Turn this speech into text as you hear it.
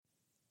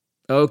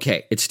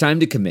Okay, it's time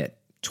to commit.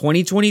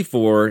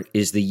 2024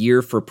 is the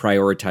year for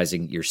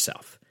prioritizing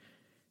yourself.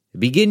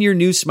 Begin your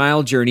new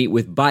smile journey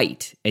with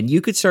Byte, and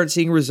you could start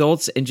seeing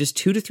results in just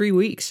 2 to 3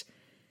 weeks.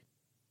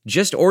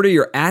 Just order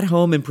your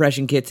at-home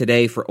impression kit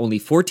today for only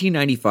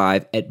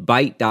 $14.95 at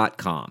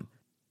Byte.com.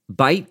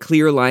 Byte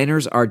clear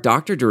aligners are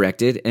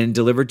doctor-directed and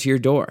delivered to your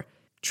door.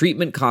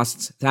 Treatment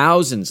costs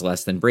thousands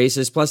less than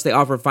braces, plus they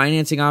offer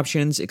financing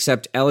options,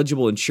 accept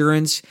eligible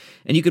insurance,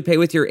 and you could pay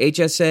with your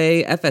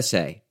HSA,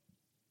 FSA.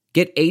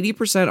 Get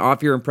 80%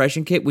 off your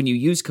impression kit when you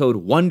use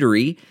code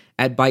WONDERY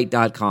at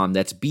Byte.com.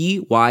 That's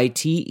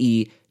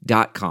BYTE.com.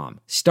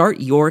 Start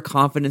your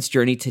confidence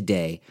journey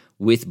today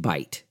with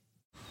Byte.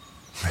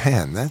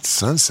 Man, that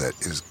sunset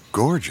is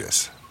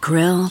gorgeous.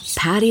 Grill,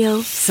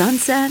 patio,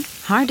 sunset.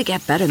 Hard to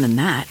get better than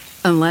that.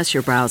 Unless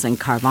you're browsing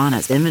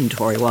Carvana's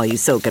inventory while you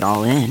soak it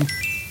all in.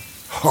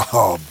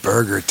 Oh,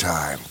 burger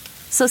time.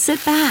 So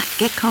sit back,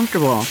 get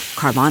comfortable.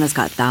 Carvana's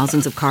got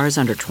thousands of cars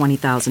under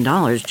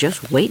 $20,000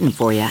 just waiting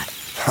for you.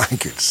 I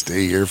could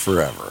stay here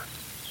forever.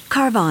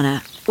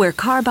 Carvana, where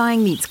car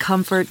buying meets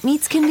comfort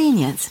meets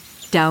convenience.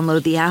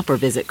 Download the app or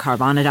visit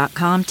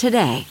Carvana.com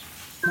today.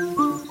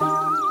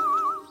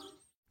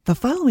 The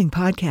following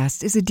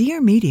podcast is a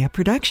Dear Media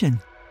production.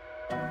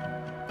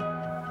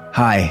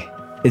 Hi,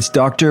 it's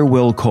Dr.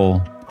 Will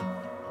Cole.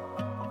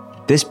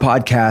 This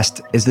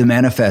podcast is the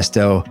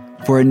manifesto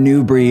for a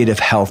new breed of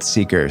health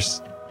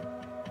seekers.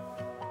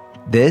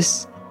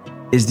 This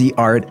is the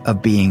art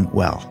of being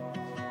well.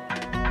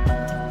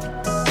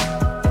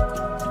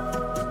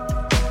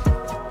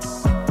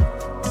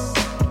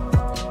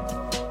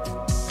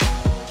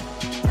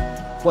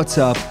 What's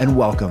up, and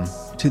welcome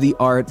to the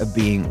art of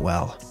being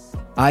well.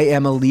 I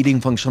am a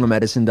leading functional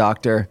medicine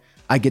doctor.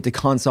 I get to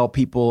consult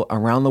people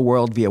around the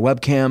world via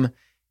webcam,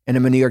 and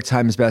I'm a New York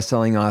Times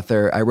bestselling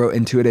author. I wrote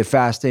Intuitive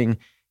Fasting,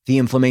 The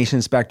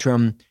Inflammation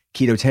Spectrum,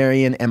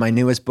 Ketotarian, and my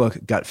newest book,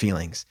 Gut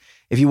Feelings.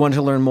 If you want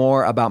to learn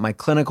more about my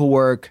clinical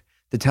work,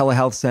 the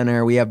telehealth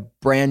center, we have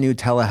brand new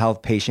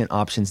telehealth patient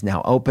options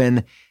now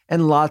open,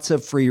 and lots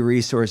of free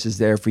resources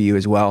there for you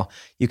as well.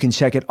 You can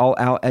check it all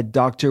out at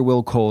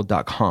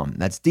drwillcole.com.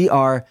 That's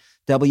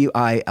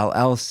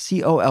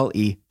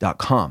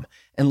drwillcole.com.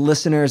 And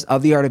listeners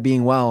of The Art of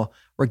Being Well,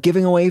 we're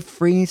giving away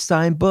free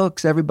signed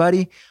books,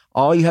 everybody.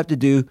 All you have to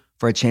do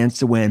for a chance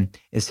to win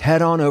is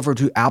head on over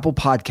to Apple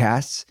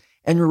Podcasts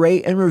and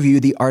rate and review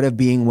The Art of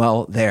Being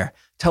Well there.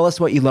 Tell us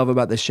what you love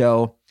about the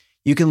show.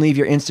 You can leave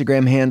your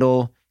Instagram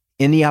handle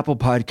in the Apple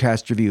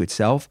Podcast review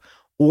itself,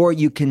 or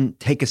you can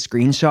take a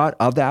screenshot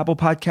of the Apple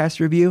Podcast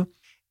review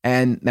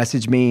and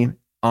message me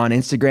on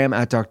Instagram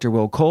at Dr.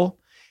 Will Cole.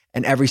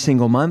 And every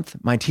single month,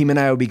 my team and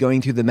I will be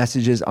going through the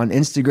messages on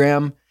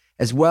Instagram,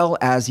 as well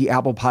as the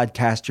Apple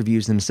Podcast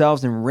reviews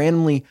themselves, and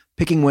randomly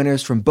picking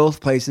winners from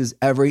both places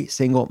every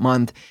single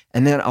month.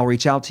 And then I'll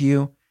reach out to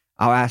you.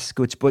 I'll ask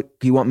which book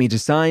you want me to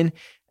sign,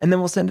 and then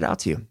we'll send it out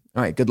to you.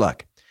 All right, good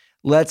luck.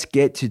 Let's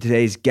get to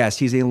today's guest.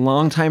 He's a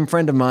longtime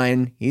friend of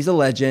mine. He's a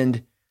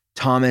legend,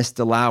 Thomas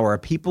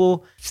Delauer.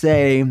 People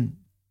say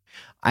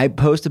I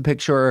post a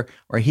picture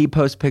or he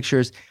posts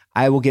pictures,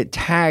 I will get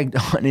tagged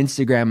on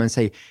Instagram and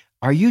say,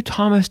 "Are you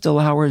Thomas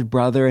Delauer's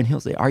brother?" And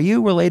he'll say, "Are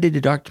you related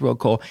to Dr. Will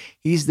Cole?"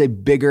 He's the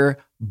bigger,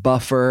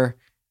 buffer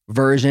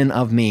version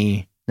of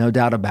me, no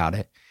doubt about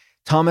it.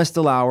 Thomas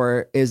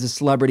Delauer is a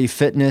celebrity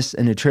fitness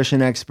and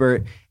nutrition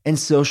expert and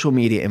social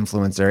media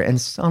influencer,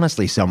 and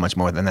honestly, so much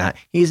more than that.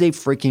 He's a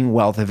freaking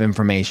wealth of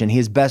information. He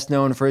is best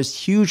known for his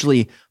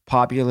hugely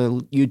popular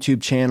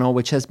YouTube channel,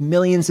 which has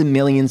millions and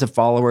millions of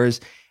followers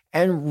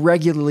and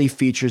regularly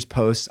features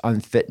posts on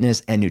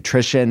fitness and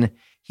nutrition.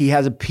 He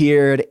has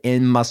appeared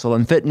in Muscle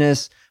and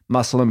Fitness,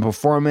 Muscle and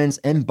Performance,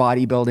 and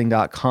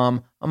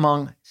Bodybuilding.com,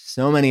 among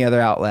so many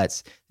other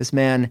outlets. This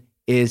man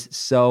is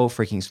so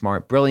freaking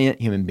smart, brilliant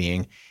human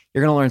being.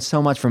 You're going to learn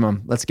so much from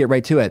him. Let's get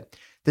right to it.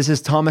 This is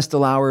Thomas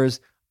Delauer's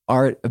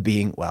Art of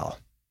Being Well.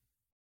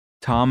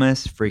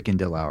 Thomas freaking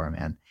Delauer,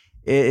 man.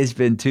 It has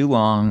been too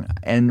long,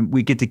 and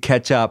we get to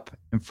catch up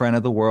in front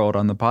of the world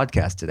on the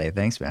podcast today.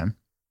 Thanks, man.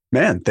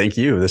 Man, thank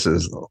you. This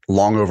is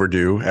long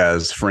overdue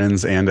as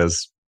friends and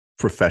as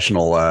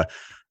professional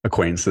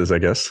acquaintances, I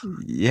guess.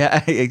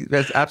 Yeah,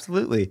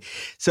 absolutely.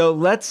 So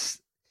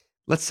let's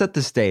set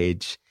the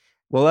stage.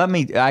 Well,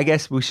 I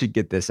guess we should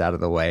get this out of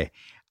the way.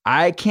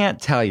 I can't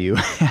tell you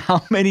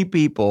how many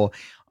people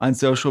on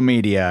social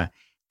media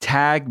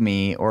tag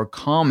me or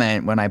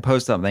comment when I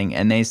post something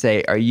and they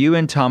say, "Are you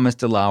and Thomas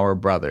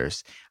Delauer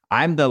brothers?"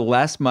 I'm the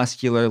less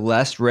muscular,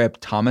 less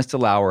ripped Thomas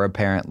Delauer,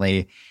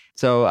 apparently.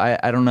 So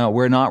I don't know.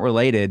 We're not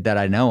related that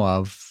I know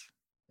of.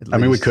 I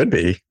mean, we could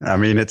be. I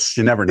mean,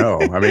 you never know.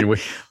 I mean,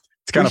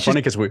 it's kind of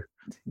funny because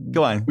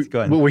Go on.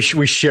 We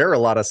share a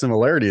lot of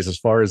similarities as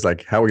far as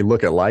like how we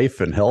look at life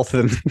and health,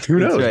 and who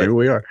knows, right. Maybe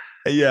we are.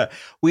 Yeah,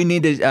 we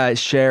need to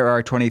share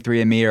our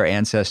 23andMe or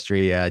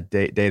Ancestry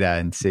data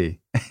and see.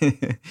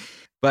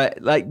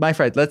 But like my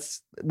friend,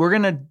 we're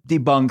going to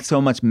debunk so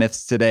much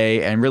myths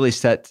today and really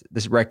set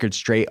this record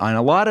straight on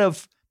a lot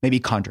of maybe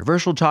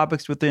controversial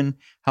topics within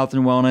health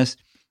and wellness.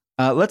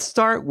 Let's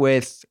start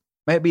with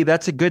maybe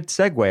that's a good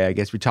segue. I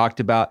guess we talked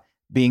about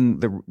being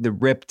the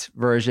ripped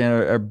version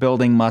or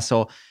building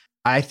muscle.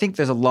 I think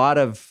there's a lot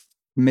of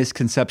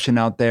misconception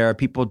out there.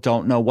 People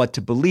don't know what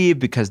to believe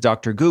because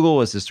Dr.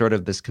 Google is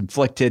this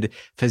conflicted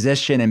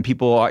physician and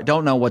people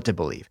don't know what to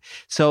believe.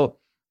 So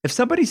if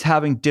somebody's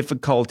having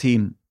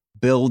difficulty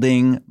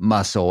building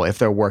muscle, if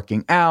they're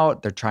working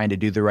out, they're trying to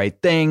do the right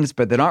things,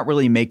 but they're not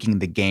really making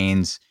the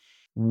gains,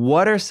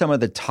 what are some of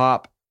the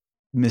top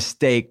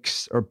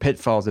mistakes or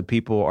pitfalls that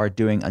people are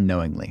doing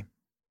unknowingly?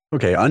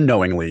 Okay,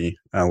 unknowingly,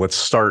 let's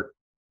start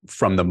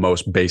from the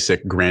most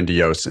basic,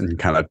 grandiose, and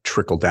kind of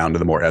trickle down to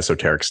the more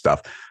esoteric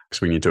stuff,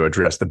 because we need to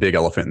address the big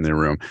elephant in the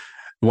room.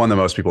 The one that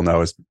most people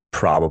know is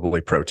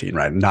probably protein,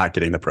 right? Not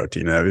getting the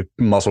protein.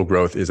 Muscle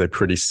growth is a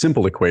pretty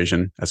simple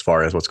equation as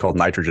far as what's called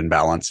nitrogen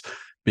balance.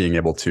 Being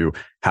able to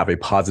have a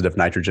positive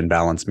nitrogen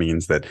balance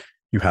means that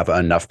you have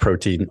enough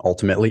protein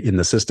ultimately in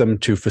the system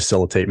to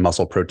facilitate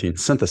muscle protein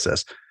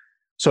synthesis.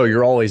 So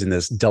you're always in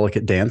this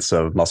delicate dance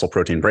of muscle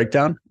protein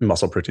breakdown and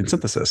muscle protein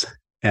synthesis.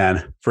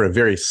 And for a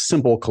very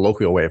simple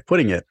colloquial way of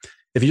putting it,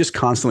 if you just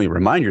constantly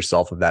remind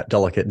yourself of that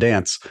delicate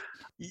dance,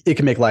 it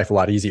can make life a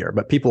lot easier.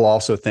 But people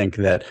also think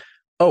that,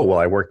 oh, well,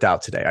 I worked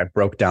out today. I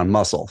broke down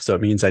muscle, so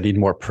it means I need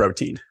more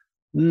protein.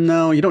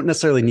 No, you don't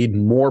necessarily need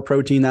more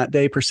protein that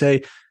day per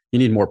se. You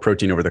need more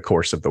protein over the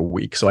course of the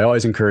week. So I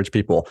always encourage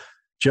people,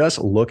 just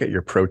look at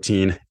your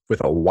protein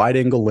with a wide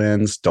angle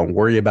lens. Don't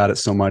worry about it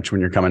so much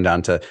when you're coming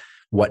down to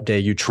what day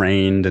you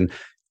trained and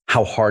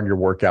how hard your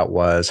workout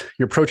was.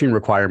 Your protein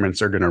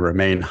requirements are going to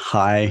remain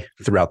high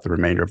throughout the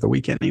remainder of the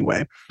week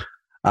anyway.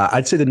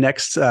 I'd say the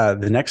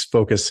next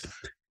focus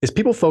is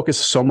people focus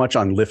so much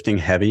on lifting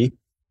heavy,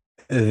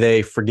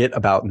 they forget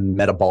about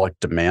metabolic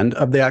demand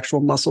of the actual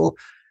muscle.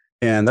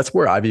 And that's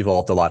where I've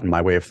evolved a lot in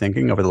my way of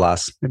thinking over the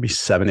last maybe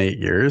 7-8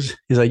 years,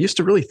 is I used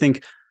to really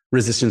think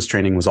resistance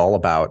training was all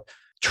about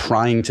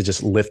trying to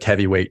just lift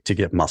heavy weight to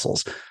get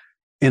muscles.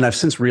 And I've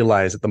since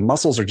realized that the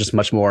muscles are just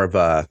much more of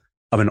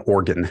an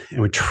organ,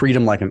 and we treat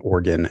them like an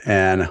organ.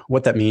 And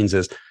what that means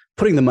is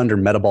putting them under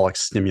metabolic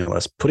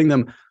stimulus, putting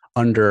them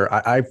under,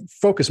 I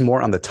focus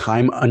more on the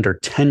time under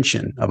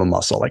tension of a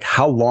muscle. Like,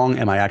 how long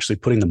am I actually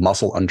putting the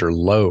muscle under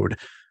load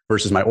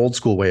versus my old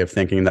school way of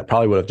thinking that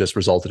probably would have just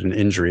resulted in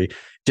injury,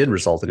 did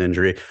result in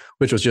injury,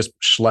 which was just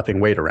schlepping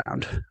weight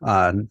around.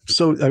 I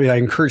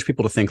encourage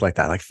people to think like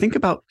that. Like, think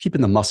about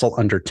keeping the muscle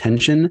under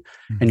tension,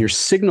 and you're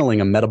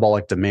signaling a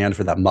metabolic demand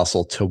for that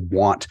muscle to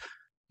want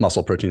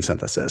muscle protein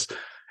synthesis.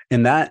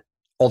 And that,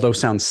 although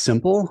sounds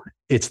simple,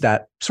 it's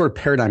that sort of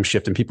paradigm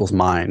shift in people's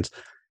minds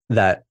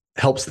that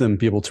helps them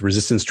be able to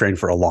resistance train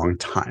for a long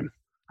time.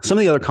 Some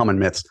of the other common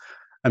myths,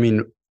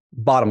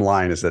 bottom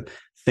line is that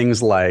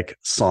things like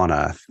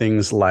sauna,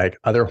 things like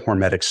other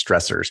hormetic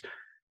stressors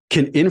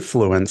can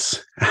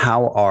influence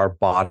how our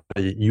body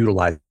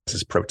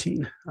utilizes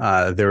protein.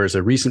 There is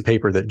a recent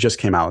paper that just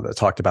came out that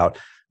talked about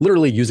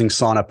literally using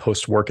sauna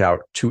post-workout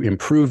to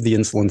improve the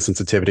insulin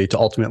sensitivity to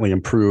ultimately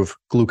improve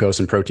glucose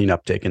and protein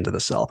uptake into the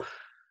cell.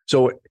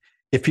 So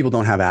if people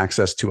don't have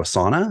access to a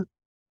sauna,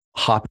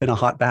 hop in a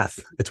hot bath.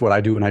 It's what I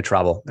do when I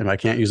travel. And if I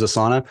can't use a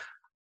sauna,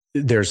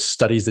 there's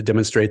studies that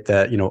demonstrate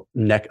that,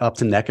 neck up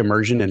to neck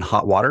immersion in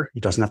hot water,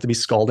 it doesn't have to be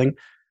scalding,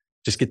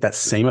 just get that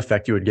same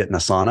effect you would get in a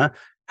sauna,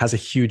 has a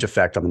huge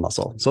effect on the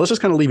muscle. So let's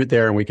just kind of leave it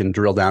there, and we can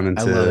drill down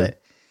into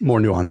more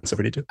nuance if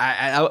we need to.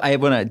 I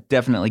want to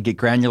definitely get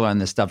granular on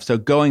this stuff. So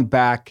going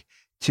back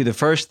to the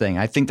first thing,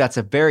 I think it's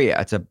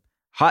a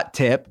hot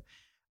tip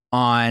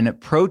on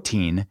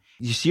protein.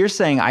 You're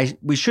saying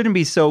we shouldn't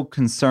be so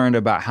concerned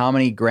about how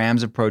many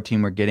grams of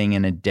protein we're getting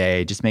in a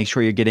day. Just make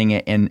sure you're getting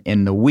it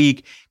in the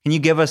week. Can you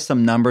give us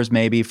some numbers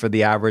maybe for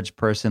the average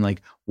person?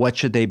 Like, what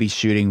should they be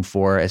shooting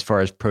for as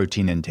far as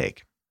protein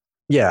intake?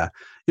 Yeah.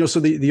 So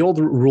the old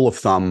rule of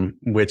thumb,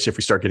 which if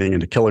we start getting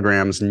into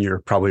kilograms, and you're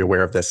probably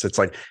aware of this, it's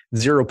like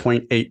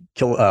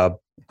 0.8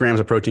 grams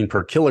of protein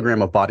per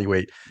kilogram of body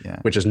weight,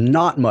 which is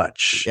not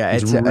much. Yeah,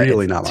 it's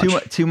really not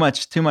much.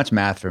 Too much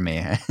math for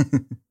me.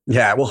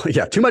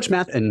 Too much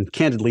math, and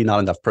candidly, not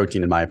enough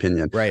protein in my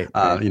opinion. Right.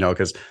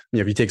 Because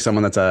if you take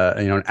someone that's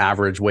an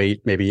average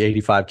weight, maybe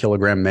 85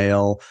 kilogram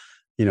male,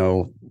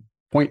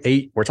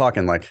 0.8, we're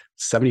talking like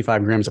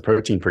 75 grams of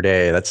protein per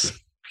day. That's,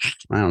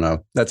 I don't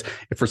know. That's,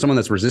 for someone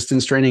that's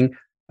resistance training,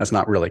 that's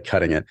not really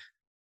cutting it.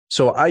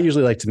 So I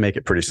usually like to make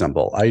it pretty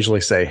simple. I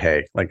usually say,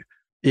 hey, like,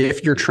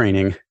 if you're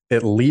training,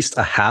 at least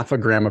a 0.5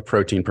 gram of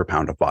protein per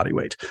pound of body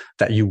weight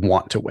that you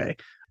want to weigh.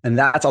 And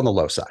that's on the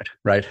low side,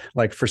 right?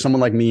 Like, for someone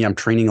like me, I'm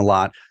training a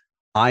lot.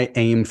 I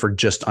aim for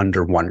just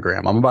under 1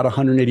 gram. I'm about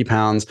 180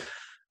 pounds.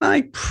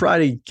 I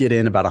probably get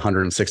in about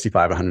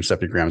 165,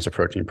 170 grams of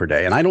protein per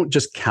day. And I don't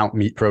just count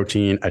meat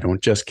protein. I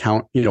don't just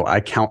count, I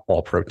count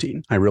all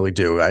protein. I really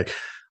do.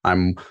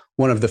 I'm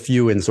one of the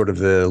few in sort of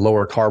the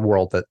lower carb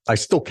world that I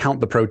still count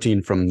the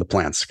protein from the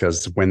plants,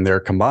 because when they're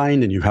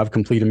combined and you have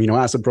complete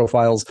amino acid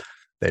profiles,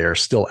 they are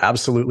still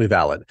absolutely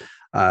valid.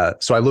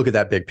 So I look at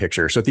that big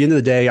picture. So at the end of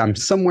the day, I'm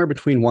somewhere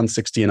between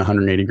 160 and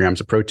 180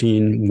 grams of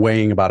protein,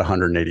 weighing about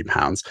 180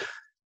 pounds.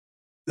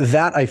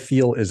 That I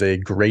feel is a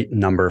great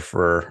number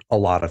for a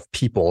lot of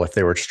people if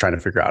they were just trying to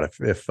figure out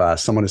if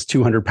someone is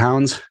 200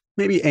 pounds,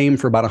 maybe aim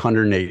for about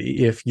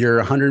 180. If you're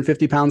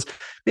 150 pounds,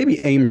 maybe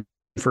aim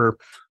for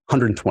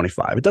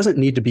 125. It doesn't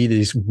need to be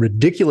these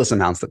ridiculous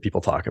amounts that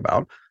people talk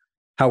about.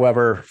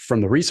 However,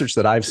 from the research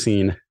that I've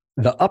seen,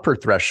 the upper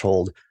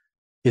threshold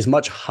is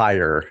much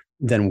higher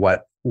than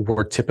what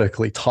we're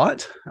typically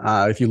taught.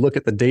 If you look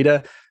at the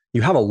data,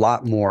 you have a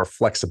lot more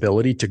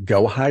flexibility to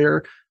go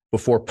higher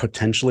before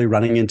potentially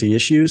running into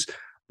issues.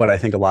 But I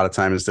think a lot of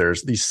times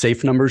there's these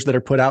safe numbers that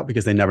are put out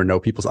because they never know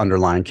people's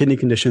underlying kidney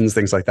conditions,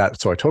 things like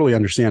that. So I totally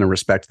understand and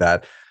respect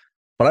that.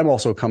 But I'm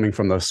also coming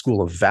from the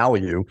school of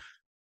value.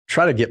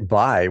 Try to get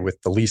by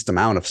with the least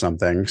amount of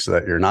something so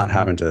that you're not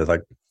having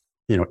to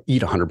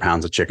eat 100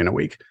 pounds of chicken a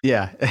week.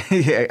 Yeah,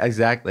 yeah,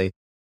 exactly.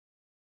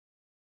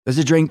 There's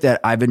a drink that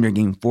I've been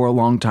drinking for a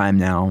long time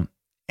now.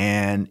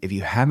 And if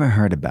you haven't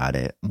heard about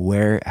it,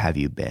 where have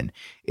you been?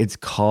 It's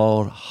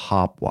called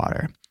Hop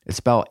Water. It's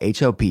spelled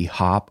H-O-P,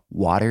 hop,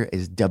 water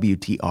is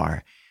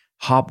W-T-R,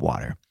 Hop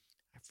Water.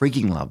 I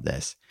freaking love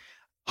this.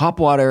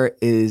 Hop Water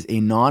is a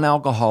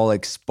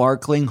non-alcoholic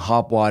sparkling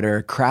hop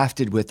water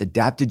crafted with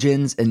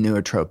adaptogens and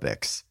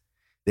nootropics.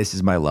 This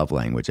is my love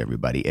language,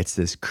 everybody. It's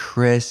this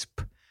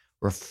crisp,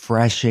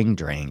 refreshing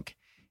drink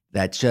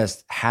that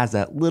just has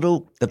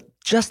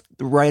just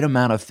the right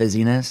amount of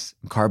fizziness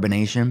and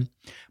carbonation,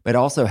 but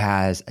also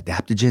has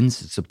adaptogens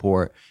to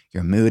support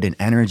your mood and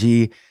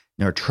energy,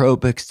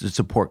 nootropics to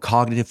support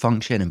cognitive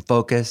function and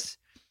focus,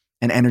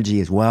 and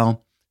energy as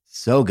well.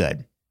 So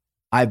good.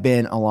 I've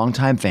been a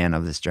longtime fan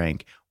of this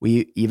drink.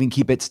 We even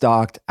keep it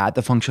stocked at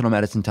the Functional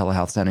Medicine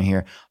Telehealth Center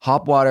here.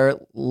 Hop Water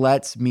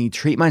lets me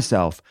treat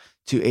myself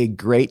to a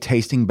great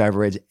tasting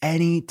beverage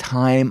any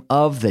time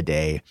of the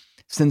day.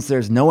 Since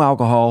there's no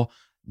alcohol,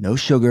 no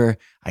sugar,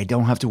 I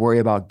don't have to worry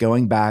about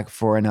going back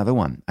for another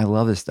one. I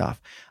love this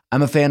stuff.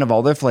 I'm a fan of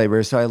all their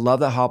flavors, so I love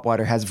that Hop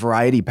Water has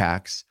variety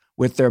packs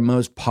with their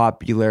most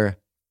popular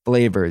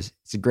flavors.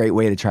 It's a great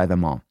way to try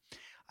them all.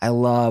 I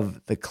love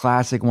the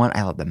classic one.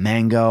 I love the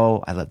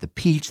mango. I love the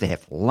peach. They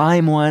have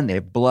lime one. They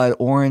have blood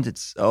orange.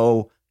 It's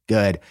so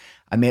good.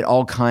 I made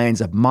all kinds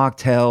of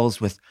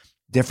mocktails with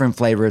different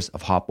flavors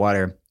of Hop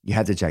Water. You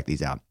have to check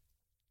these out.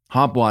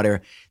 Hop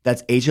Water,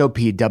 that's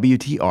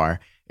H-O-P-W-T-R.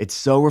 It's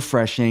so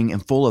refreshing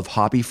and full of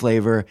hoppy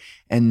flavor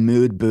and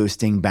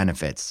mood-boosting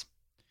benefits.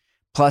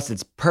 Plus,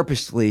 it's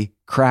purposely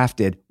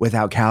crafted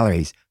without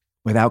calories,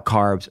 without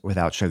carbs,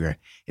 without sugar.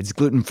 It's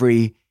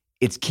gluten-free,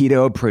 it's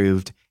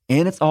keto-approved,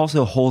 and it's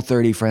also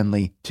Whole30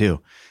 friendly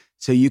too.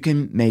 So you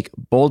can make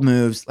bold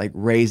moves like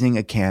raising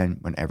a can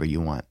whenever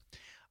you want.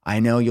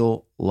 I know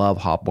you'll love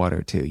Hop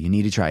Water too. You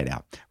need to try it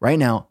out. Right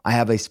now, I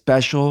have a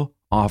special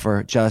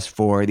offer just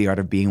for the Art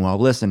of Being Well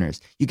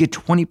listeners. You get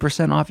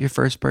 20% off your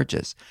first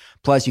purchase.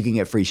 Plus, you can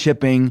get free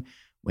shipping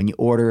when you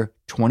order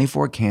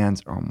 24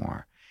 cans or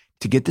more.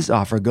 To get this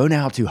offer, go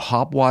now to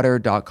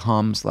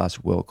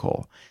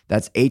hopwater.com/willcole.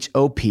 That's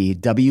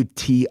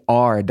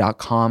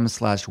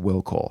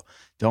HOPWTR.com/willcole.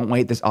 Don't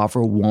wait. This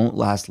offer won't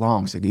last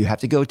long. So you have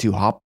to go to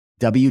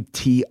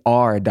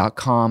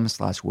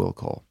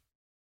hopwtr.com/willcole.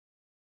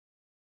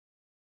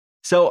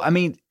 So, I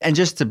mean, and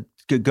just to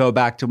go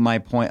back to my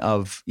point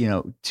of,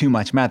 too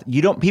much math,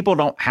 people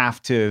don't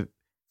have to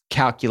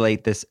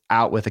calculate this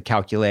out with a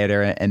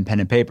calculator and pen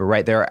and paper,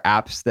 right? There are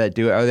apps that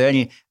do it. Are there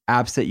any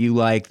apps that you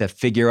like that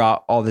figure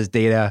out all this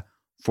data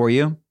for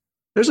you?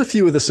 There's a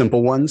few of the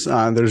simple ones.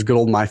 There's good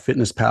old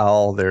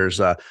MyFitnessPal. There's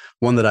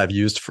one that I've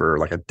used for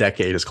like a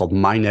decade. It's called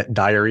MyNet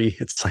Diary.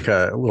 It's like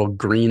a little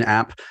green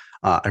app.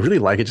 I really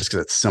like it just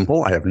because it's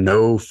simple. I have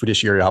no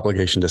fiduciary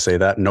obligation to say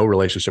that, no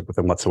relationship with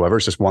them whatsoever.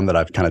 It's just one that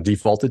I've kind of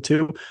defaulted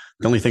to.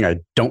 The only thing I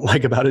don't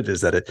like about it is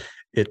that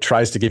it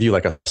tries to give you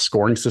like a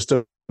scoring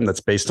system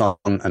that's based on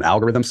an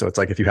algorithm. So it's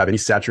like if you have any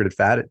saturated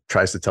fat, it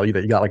tries to tell you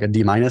that you got like a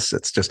D-.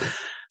 It's just,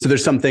 so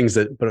there's some things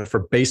but for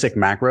basic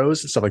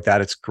macros, stuff like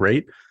that, it's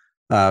great.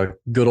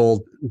 Good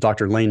old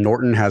Dr. Lane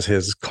Norton has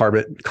his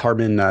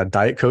carbon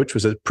diet coach,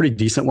 was a pretty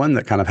decent one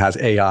that kind of has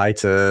AI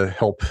to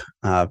help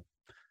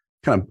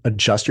kind of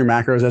adjust your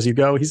macros as you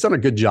go. He's done a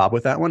good job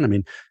with that one. I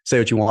mean, say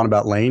what you want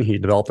about Lane. He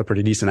developed a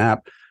pretty decent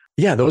app.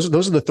 Yeah, those are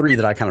the three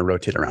that I kind of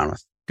rotate around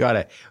with. Got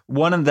it.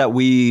 One of that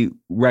we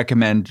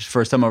recommend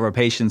for some of our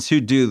patients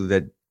who do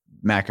the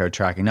macro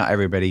tracking. Not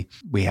everybody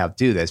we have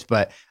do this,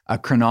 but a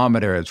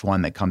chronometer is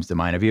one that comes to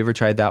mind. Have you ever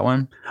tried that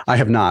one? I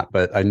have not,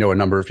 but I know a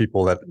number of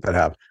people that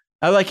have.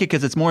 I like it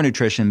because it's more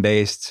nutrition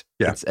based.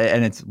 Yeah.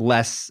 It's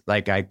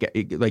like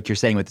like you're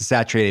saying with the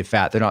saturated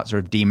fat, they're not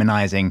sort of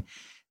demonizing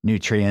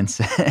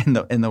nutrients in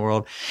the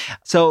world.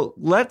 So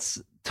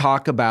let's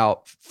talk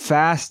about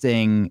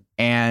fasting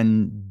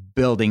and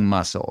building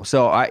muscle.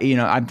 So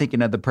I'm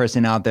thinking of the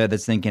person out there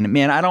that's thinking,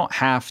 man, I don't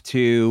have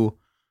to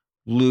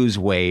lose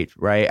weight,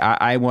 right?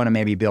 I want to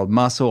maybe build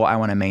muscle. I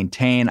want to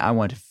maintain. I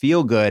want to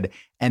feel good.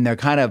 And they're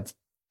kind of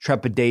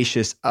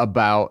trepidatious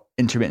about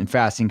intermittent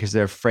fasting because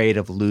they're afraid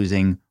of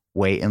losing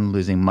weight and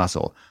losing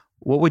muscle.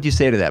 What would you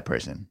say to that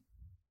person?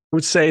 I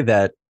would say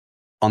that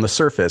on the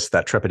surface,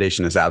 that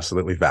trepidation is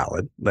absolutely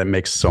valid. That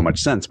makes so much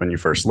sense when you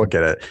first look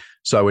at it.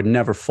 So I would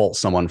never fault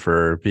someone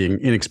for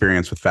being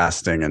inexperienced with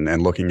fasting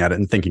and looking at it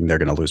and thinking they're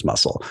going to lose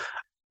muscle,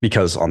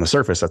 because on the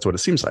surface, that's what it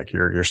seems like.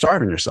 You're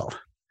starving yourself.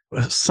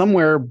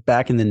 Somewhere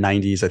back in the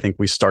 90s, I think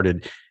we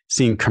started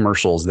seeing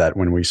commercials that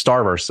when we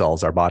starve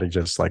ourselves, our body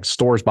just like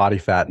stores body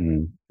fat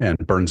and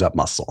burns up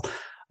muscle.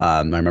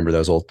 I remember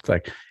those old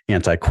like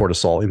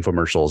anti-cortisol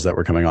infomercials that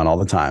were coming on all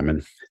the time.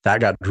 And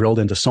that got drilled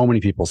into so many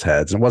people's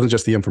heads. And it wasn't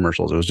just the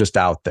infomercials, it was just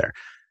out there.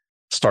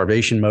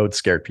 Starvation mode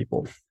scared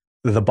people.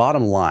 The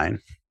bottom line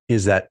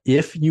is that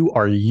if you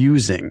are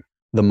using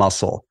the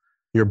muscle,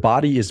 your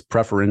body is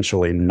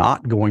preferentially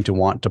not going to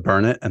want to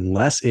burn it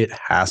unless it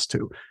has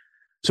to.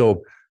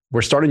 So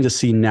we're starting to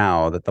see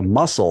now that the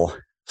muscle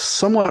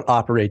somewhat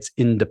operates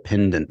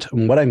independent.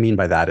 And what I mean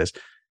by that is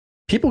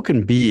people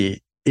can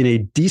be in a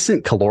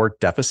decent caloric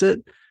deficit,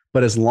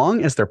 but as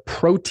long as their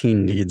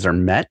protein needs are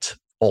met,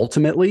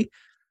 ultimately,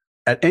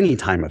 at any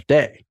time of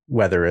day,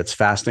 whether it's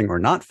fasting or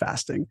not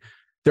fasting,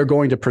 they're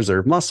going to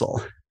preserve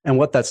muscle. And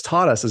what that's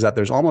taught us is that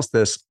there's almost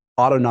this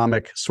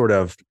autonomic sort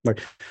of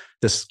like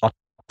this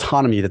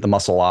autonomy that the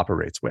muscle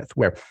operates with,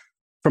 where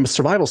from a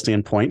survival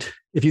standpoint,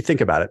 if you think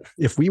about it,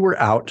 if we were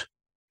out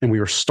and we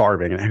were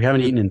starving and we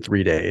haven't eaten in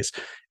 3 days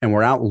and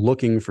we're out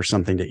looking for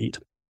something to eat,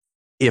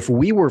 if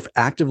we were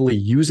actively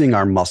using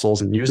our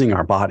muscles and using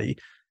our body,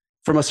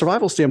 from a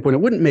survival standpoint, it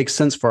wouldn't make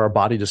sense for our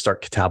body to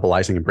start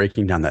catabolizing and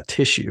breaking down that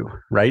tissue,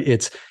 right?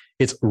 It's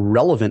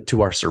relevant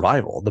to our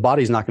survival. The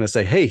body's not going to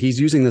say, hey, he's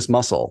using this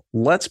muscle,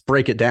 let's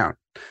break it down.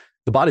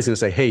 The body's going to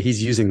say, hey,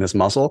 he's using this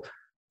muscle,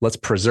 let's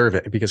preserve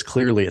it because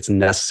clearly it's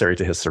necessary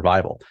to his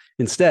survival.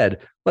 Instead,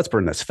 let's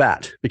burn this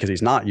fat because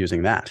he's not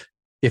using that.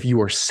 If you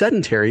were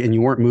sedentary and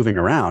you weren't moving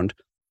around,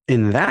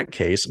 in that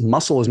case,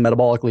 muscle is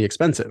metabolically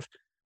expensive.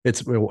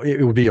 It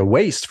would be a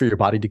waste for your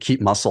body to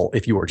keep muscle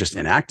if you were just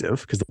inactive,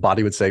 because the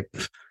body would say,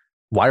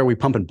 why are we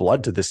pumping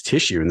blood to this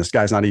tissue and this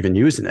guy's not even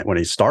using it when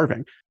he's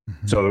starving?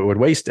 Mm-hmm. So it would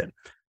waste it.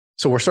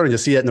 So we're starting to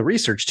see it in the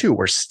research too,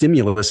 where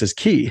stimulus is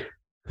key.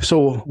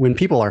 So when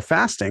people are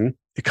fasting,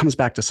 it comes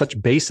back to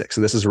such basics.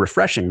 And this is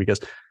refreshing because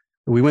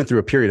we went through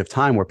a period of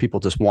time where people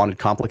just wanted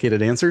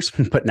complicated answers,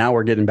 but now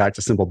we're getting back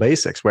to simple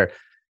basics where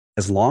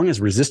as long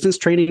as resistance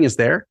training is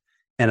there,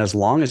 and as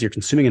long as you're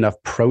consuming enough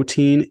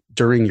protein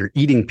during your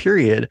eating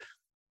period,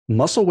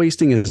 muscle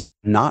wasting is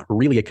not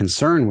really a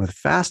concern with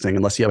fasting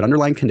unless you have an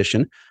underlying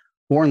condition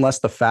or unless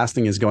the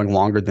fasting is going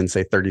longer than,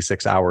 say,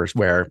 36 hours,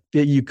 where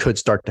you could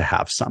start to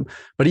have some.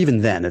 But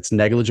even then, it's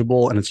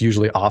negligible and it's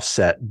usually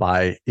offset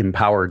by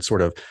empowered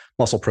sort of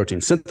muscle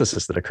protein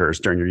synthesis that occurs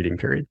during your eating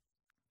period.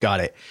 Got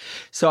it.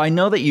 So I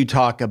know that you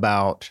talk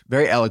about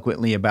very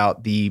eloquently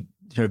about the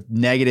sort of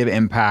negative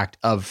impact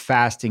of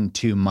fasting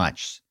too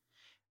much.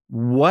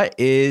 What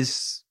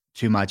is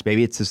too much?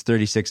 Maybe it's just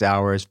 36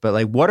 hours, but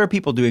like, what are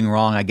people doing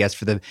wrong, I guess,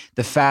 for the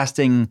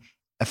fasting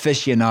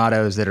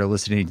aficionados that are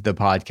listening to the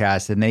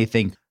podcast and they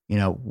think,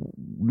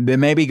 they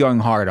may be going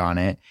hard on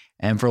it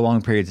and for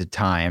long periods of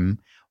time.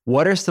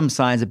 What are some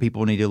signs that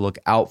people need to look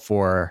out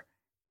for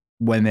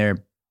when they're,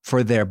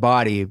 for their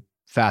body,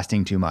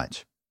 fasting too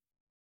much?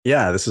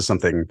 Yeah, this is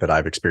something that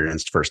I've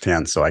experienced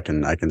firsthand, so I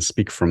can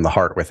speak from the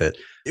heart with it.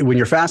 When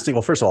you're fasting,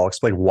 well, first of all, I'll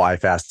explain why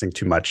fasting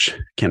too much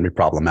can be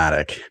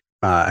problematic.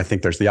 I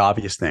think there's the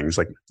obvious things,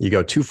 like you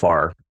go too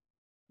far,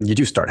 you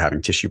do start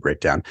having tissue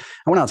breakdown. And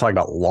we're not talking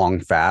about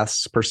long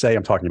fasts per se.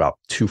 I'm talking about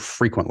too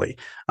frequently.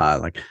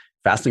 Like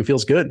fasting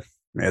feels good.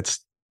 It's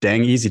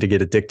dang easy to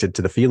get addicted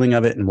to the feeling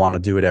of it and want to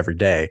do it every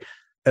day.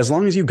 As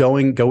long as you go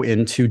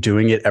into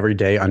doing it every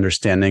day,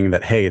 understanding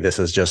that, hey, this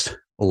is just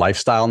a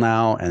lifestyle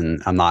now,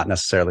 and I'm not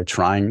necessarily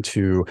trying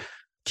to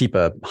keep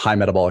a high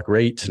metabolic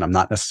rate, and I'm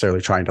not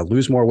necessarily trying to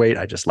lose more weight.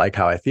 I just like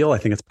how I feel. I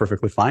think it's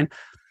perfectly fine.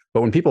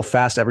 But when people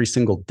fast every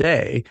single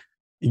day,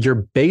 you're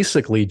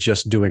basically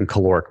just doing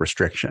caloric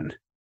restriction,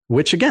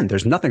 which again,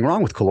 there's nothing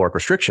wrong with caloric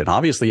restriction.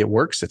 Obviously it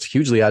works. It's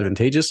hugely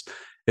advantageous.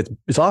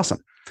 It's awesome.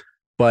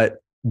 But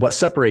what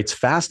separates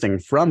fasting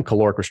from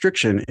caloric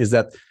restriction is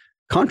that,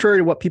 contrary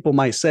to what people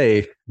might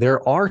say,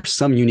 there are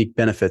some unique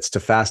benefits to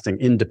fasting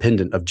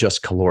independent of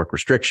just caloric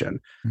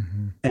restriction.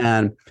 Mm-hmm.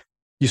 And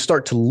you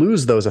start to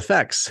lose those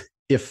effects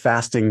if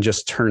fasting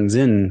just turns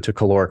into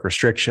caloric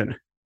restriction.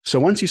 So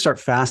once you start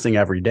fasting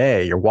every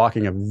day, you're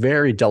walking a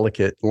very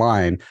delicate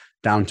line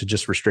down to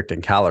just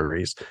restricting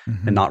calories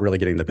and not really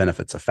getting the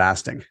benefits of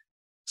fasting.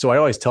 So I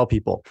always tell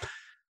people,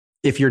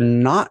 if you're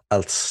not a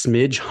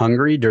smidge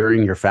hungry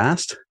during your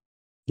fast,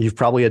 you've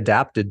probably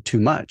adapted too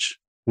much,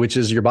 which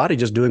is your body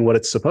just doing what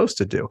it's supposed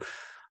to do.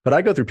 But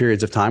I go through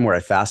periods of time where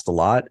I fast a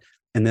lot,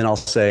 and then I'll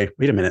say,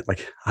 wait a minute,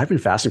 like I've been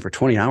fasting for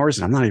 20 hours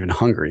and I'm not even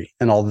hungry.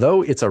 And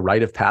although it's a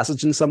rite of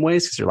passage in some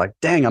ways, because you're like,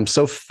 dang, I'm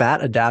so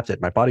fat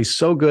adapted. My body's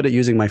so good at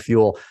using my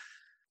fuel,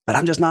 but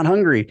I'm just not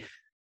hungry.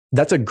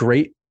 That's a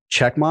great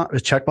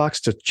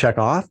checkbox to check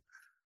off.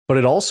 But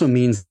it also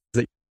means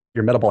that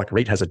your metabolic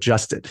rate has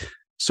adjusted.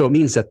 So it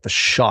means that the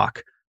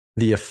shock,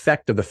 the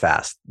effect of the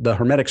fast, the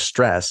hormetic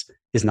stress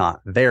is not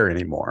there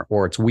anymore,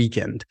 or it's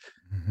weakened.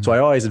 Mm-hmm. So I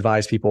always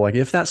advise people, like,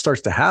 if that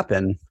starts to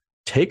happen,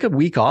 take a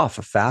week off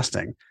of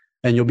fasting,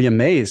 and you'll be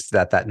amazed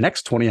that that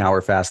next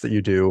 20-hour fast that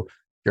you do,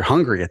 you're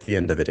hungry at the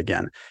end of it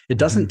again. It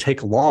doesn't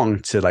take long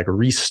to like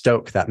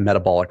restoke that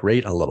metabolic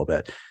rate a little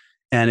bit.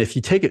 And if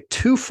you take it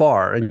too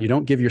far and you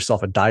don't give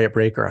yourself a diet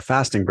break or a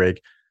fasting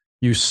break,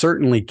 you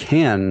certainly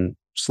can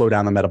slow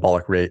down the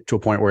metabolic rate to a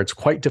point where it's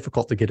quite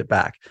difficult to get it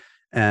back.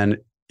 And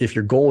if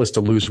your goal is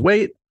to lose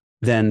weight,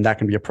 then that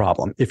can be a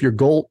problem. If your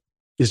goal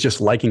is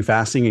just liking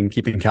fasting and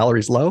keeping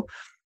calories low,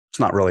 it's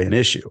not really an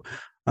issue.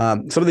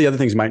 Some of the other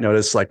things you might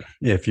notice, like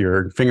if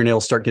your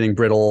fingernails start getting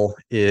brittle,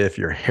 if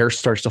your hair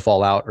starts to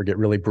fall out or get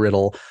really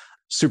brittle,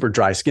 super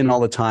dry skin all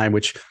the time,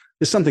 which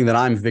is something that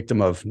I'm a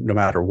victim of no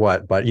matter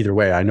what. But either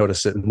way, I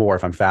notice it more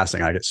if I'm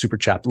fasting. I get super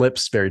chapped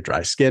lips, very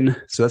dry skin.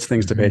 So that's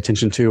things to pay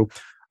attention to.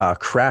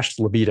 Crashed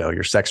libido,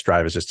 your sex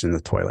drive is just in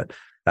the toilet.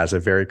 That's a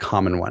very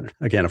common one.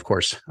 Again, of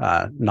course,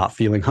 not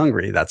feeling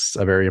hungry. That's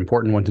a very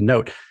important one to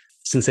note.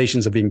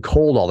 Sensations of being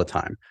cold all the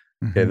time.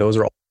 Okay, those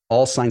are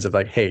all signs of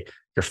like, hey,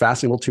 you're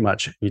fasting a little too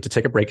much. You need to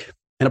take a break.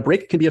 And a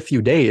break can be a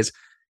few days,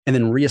 and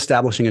then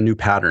reestablishing a new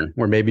pattern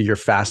where maybe you're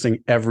fasting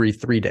every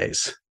 3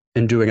 days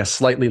and doing a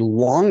slightly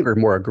longer,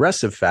 more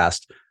aggressive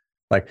fast,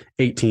 like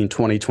 18,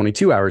 20,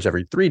 22 hours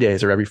every 3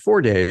 days or every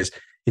 4 days,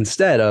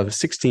 instead of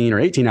 16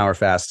 or 18-hour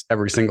fasts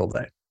every single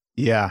day.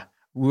 Yeah,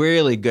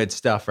 really good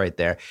stuff right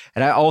there.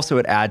 And I also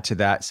would add to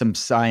that some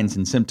signs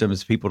and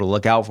symptoms people to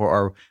look out for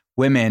are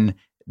women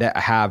that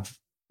have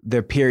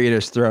their period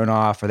is thrown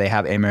off or they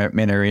have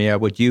amenorrhea.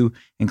 Would you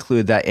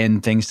include that in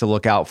things to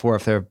look out for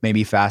if they're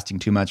maybe fasting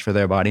too much for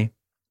their body?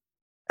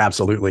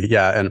 Absolutely.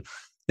 Yeah.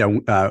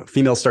 And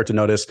females start to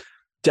notice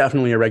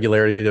definitely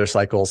irregularity to their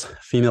cycles.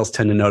 Females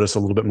tend to notice a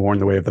little bit more in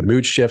the way of the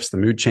mood shifts, the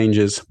mood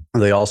changes.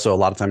 They also a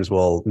lot of times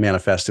will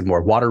manifest in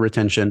more water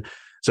retention.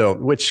 So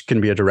which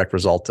can be a direct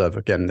result of,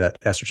 again, that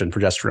estrogen,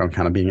 progesterone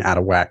kind of being out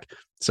of whack.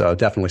 So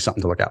definitely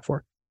something to look out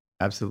for.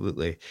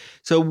 Absolutely.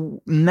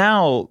 So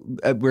now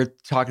we're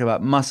talking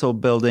about muscle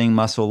building,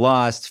 muscle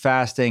loss,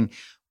 fasting.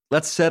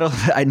 Let's settle.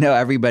 I know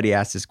everybody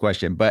asks this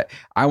question, but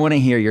I want to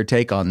hear your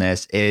take on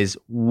this is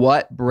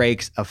what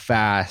breaks a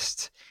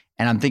fast?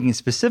 And I'm thinking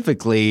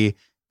specifically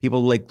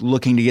people like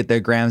looking to get their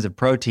grams of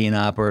protein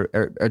up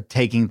or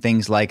taking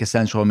things like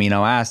essential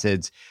amino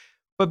acids.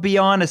 But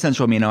beyond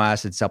essential amino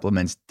acid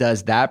supplements,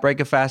 does that break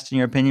a fast in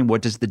your opinion?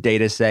 What does the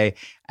data say?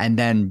 And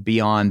then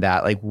beyond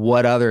that, like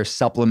what other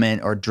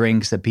supplement or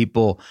drinks that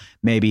people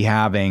may be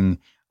having,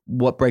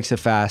 what breaks a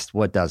fast,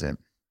 what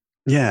doesn't?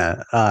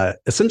 Yeah.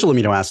 Essential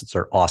amino acids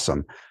are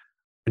awesome.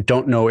 I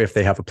don't know if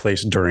they have a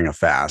place during a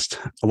fast.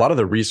 A lot of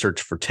the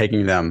research for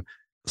taking them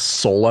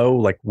solo,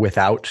 like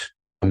without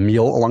a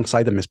meal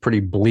alongside them, is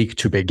pretty bleak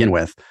to begin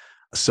with.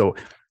 So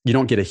you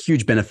don't get a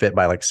huge benefit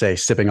by, like, say,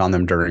 sipping on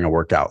them during a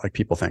workout, like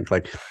people think.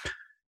 Like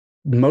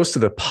most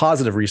of the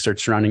positive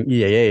research surrounding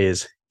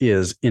EAAs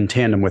is in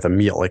tandem with a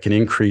meal. It can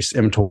increase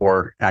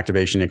mTOR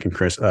activation, it can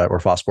increase or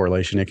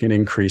phosphorylation. It can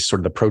increase sort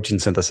of the protein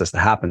synthesis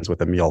that happens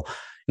with a meal.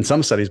 In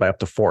some studies by up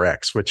to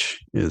 4x,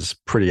 which is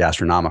pretty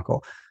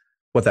astronomical.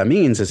 What that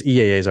means is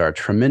EAAs are a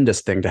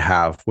tremendous thing to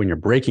have when you're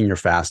breaking your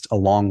fast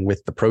along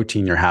with the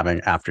protein you're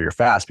having after your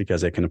fast,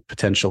 because it can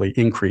potentially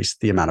increase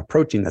the amount of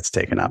protein that's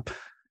taken up.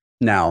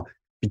 Now,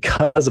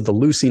 because of the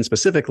leucine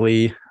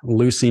specifically,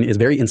 leucine is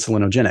very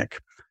insulinogenic.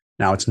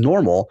 Now, it's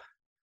normal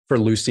for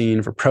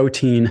leucine, for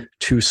protein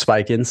to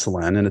spike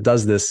insulin. And it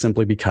does this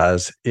simply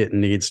because it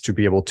needs to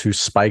be able to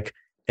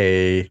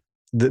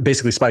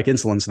basically spike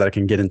insulin so that it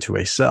can get into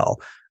a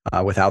cell.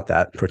 Without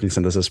that, protein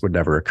synthesis would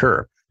never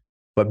occur.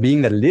 But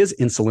being that it is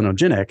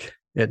insulinogenic,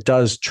 it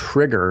does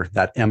trigger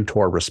that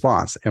mTOR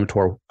response.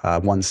 mTOR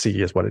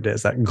 1C is what it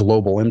is, that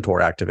global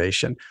mTOR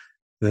activation.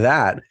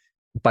 That,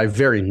 by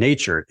very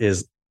nature,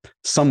 is,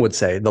 some would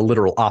say, the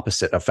literal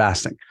opposite of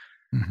fasting.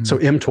 So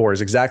mTOR is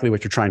exactly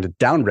what you're trying to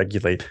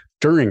downregulate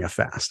during a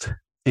fast.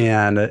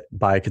 And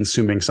by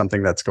consuming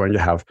something that's going to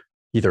have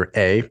either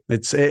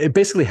it's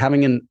basically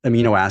having an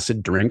amino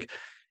acid drink,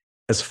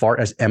 as far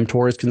as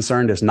mTOR is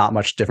concerned, is not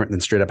much different than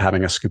straight up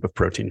having a scoop of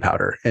protein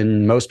powder.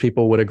 And most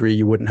people would agree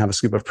you wouldn't have a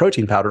scoop of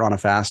protein powder on a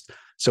fast.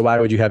 So why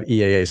would you have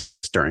EAAs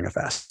during a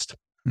fast?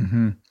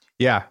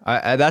 Yeah,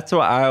 that's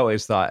what I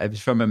always thought.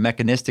 From a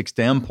mechanistic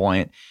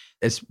standpoint,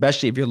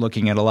 especially if you're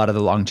looking at a lot of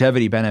the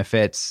longevity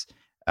benefits,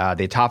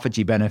 the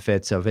autophagy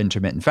benefits of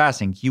intermittent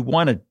fasting, you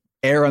want to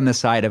err on the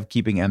side of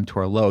keeping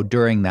mTOR low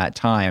during that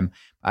time.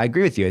 I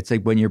agree with you. It's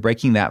like when you're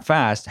breaking that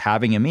fast,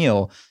 having a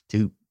meal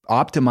to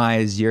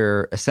optimize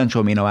your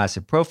essential amino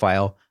acid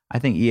profile, I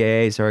think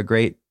EAAs are a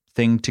great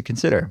thing to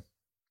consider,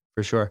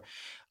 for sure.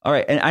 All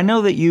right. And I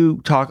know that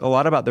you talk a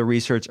lot about the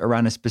research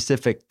around a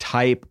specific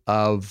type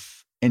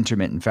of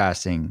intermittent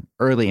fasting,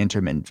 early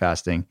intermittent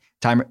fasting,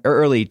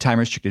 early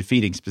time-restricted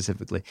feeding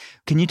specifically.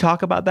 Can you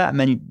talk about that?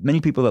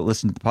 Many people that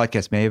listen to the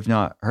podcast may have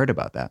not heard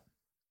about that.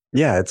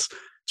 Yeah, it's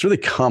really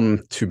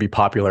come to be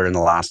popular in the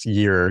last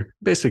year,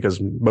 basically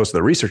because most of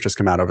the research has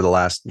come out over the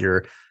last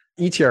year.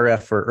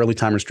 ETRF, for early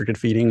time-restricted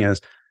feeding, is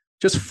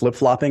just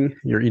flip-flopping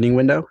your eating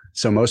window.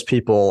 So most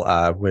people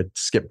would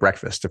skip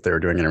breakfast if they were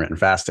doing intermittent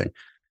fasting.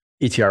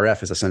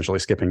 ETRF is essentially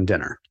skipping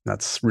dinner.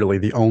 That's really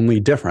the only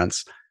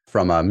difference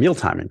from a meal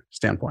timing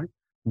standpoint.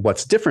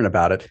 What's different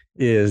about it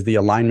is the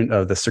alignment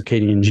of the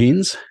circadian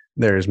genes.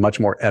 There's much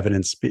more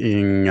evidence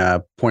being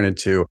pointed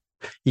to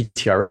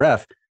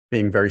ETRF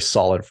being very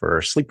solid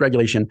for sleep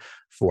regulation,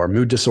 for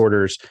mood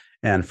disorders,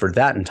 and for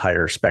that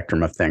entire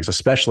spectrum of things,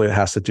 especially it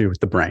has to do with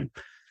the brain.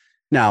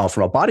 Now,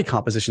 from a body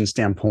composition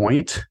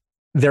standpoint,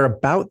 they're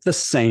about the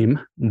same,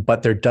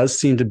 but there does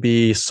seem to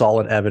be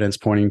solid evidence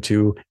pointing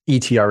to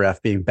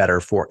ETRF being better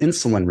for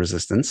insulin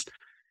resistance.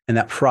 And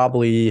that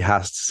probably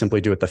has to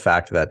simply do with the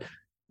fact that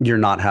you're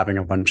not having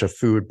a bunch of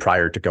food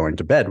prior to going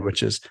to bed,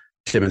 which is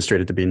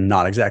demonstrated to be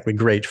not exactly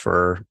great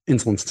for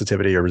insulin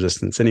sensitivity or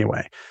resistance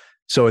anyway.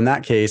 So in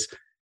that case,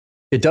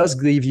 it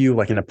does leave you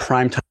like in a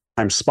prime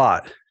time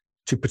spot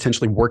to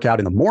potentially work out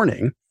in the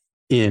morning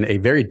in a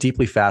very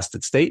deeply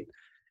fasted state,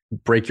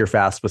 break your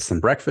fast with some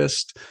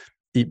breakfast,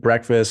 eat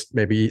breakfast,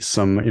 maybe eat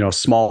some,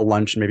 small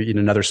lunch, maybe eat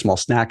another small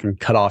snack and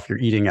cut off your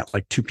eating at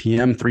like 2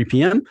 p.m., 3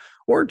 p.m.,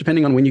 or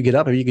depending on when you get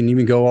up, you can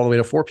even go all the way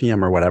to 4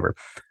 p.m. or whatever.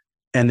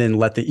 And then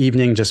let the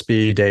evening just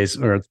be days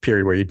or the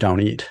period where you don't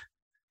eat.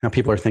 Now,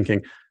 people are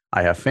thinking,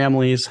 I have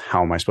families.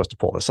 How am I supposed to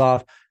pull this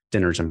off?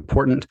 Dinner's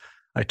important.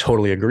 I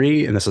totally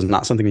agree. And this is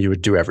not something that you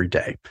would do every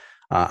day.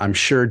 I'm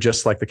sure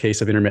just like the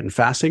case of intermittent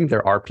fasting,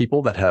 there are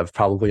people that have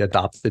probably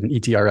adopted an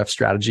ETRF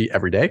strategy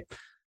every day.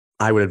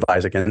 I would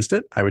advise against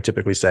it. I would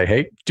typically say,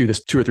 hey, do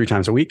this 2 or 3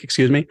 times a week,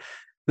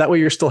 That way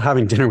you're still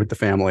having dinner with the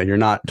family. You're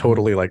not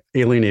totally like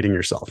alienating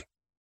yourself.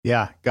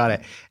 Yeah, got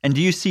it. And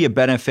do you see a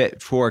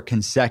benefit for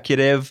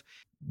consecutive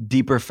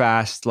deeper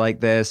fast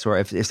like this, or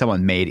if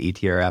someone made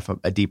ETRF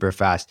a deeper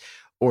fast,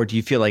 or do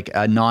you feel like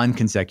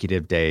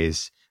non-consecutive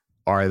days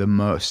are the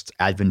most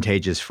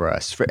advantageous for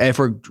us if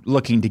we're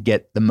looking to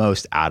get the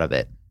most out of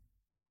it?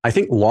 I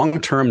think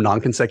long-term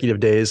non-consecutive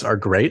days are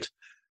great,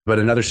 but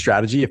another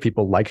strategy if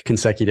people like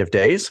consecutive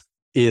days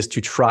is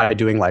to try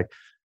doing like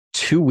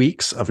 2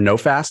 weeks of no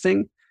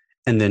fasting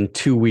and then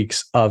 2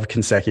 weeks of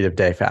consecutive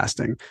day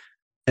fasting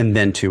and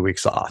then 2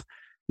 weeks off.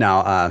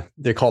 Now,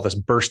 they call this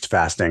burst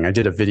fasting. I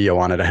did a video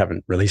on it. I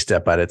haven't released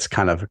it, but it's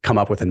kind of come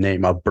up with a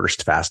name of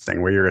burst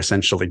fasting, where you're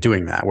essentially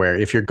doing that, where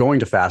if you're going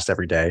to fast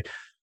every day,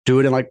 do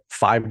it in like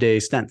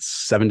 5-day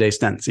stints, 7-day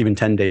stints, even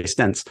 10-day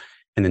stints,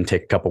 and then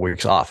take a couple of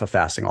weeks off of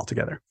fasting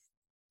altogether.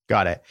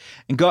 Got it.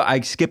 And I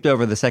skipped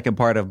over the second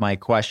part of my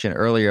question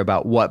earlier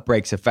about what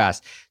breaks a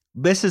fast.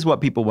 This is what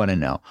people want to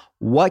know.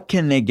 What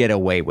can they get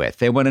away with?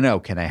 They want to know,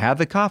 can I have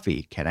the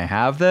coffee? Can I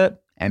have the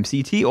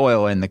MCT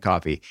oil in the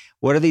coffee?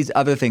 What are these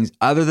other things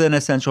other than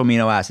essential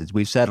amino acids?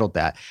 We've settled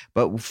that.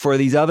 But for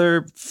these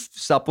other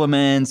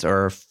supplements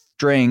or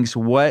drinks,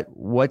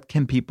 what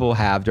can people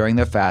have during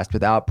their fast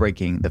without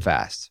breaking the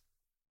fast?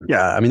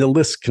 Yeah, I mean, the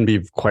list can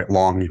be quite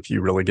long if you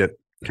really get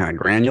kind of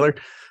granular.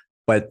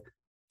 But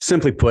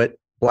simply put,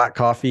 black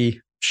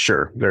coffee,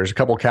 sure, there's a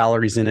couple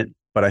calories in it,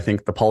 but I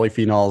think the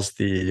polyphenols,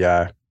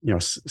 the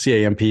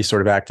CAMP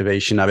sort of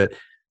activation of it,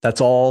 that's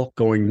all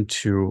going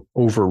to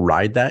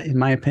override that, in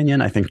my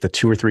opinion. I think the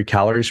 2 or 3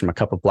 calories from a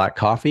cup of black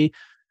coffee,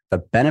 the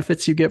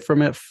benefits you get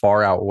from it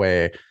far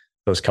outweigh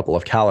those couple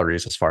of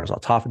calories as far as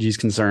autophagy is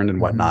concerned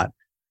and whatnot.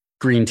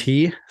 Green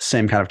tea,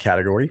 same kind of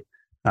category,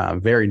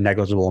 very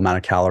negligible amount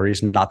of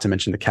calories, not to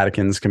mention the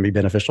catechins can be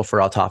beneficial for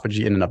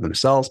autophagy in and of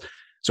themselves.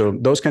 So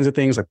those kinds of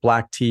things like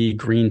black tea,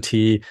 green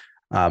tea,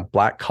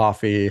 black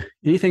coffee,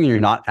 anything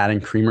you're not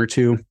adding creamer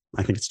to,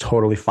 I think it's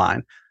totally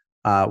fine.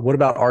 What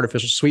about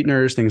artificial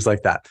sweeteners, things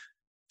like that?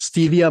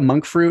 Stevia,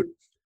 monk fruit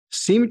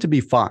seem to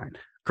be fine.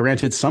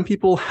 Granted, some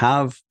people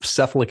have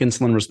cephalic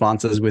insulin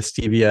responses with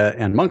stevia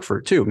and monk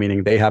fruit too,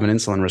 meaning they have an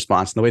insulin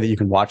response. And the way that you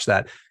can watch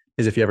that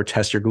is if you ever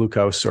test your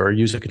glucose or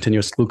use a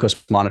continuous glucose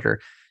monitor.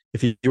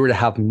 If you were to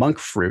have monk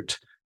fruit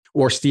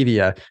or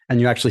stevia and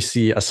you actually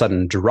see a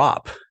sudden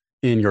drop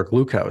in your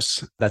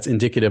glucose, that's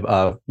indicative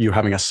of you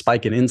having a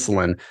spike in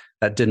insulin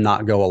that did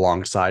not go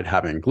alongside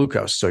having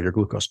glucose. So your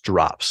glucose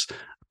drops.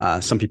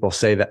 Some people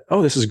say that,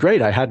 oh, this is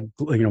great. I had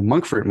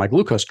monk fruit and my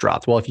glucose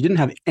dropped. Well, if you didn't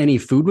have any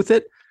food with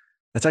it,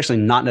 that's actually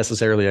not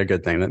necessarily a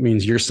good thing. That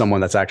means you're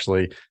someone that's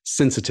actually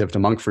sensitive to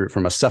monk fruit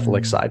from a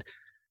cephalic side.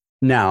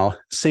 Now,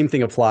 same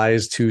thing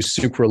applies to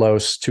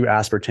sucralose, to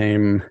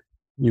aspartame,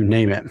 you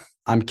name it.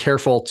 I'm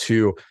careful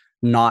to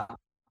not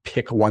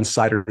pick one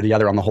side or the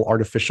other on the whole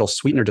artificial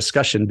sweetener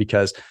discussion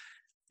because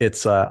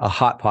it's a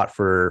hot pot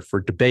for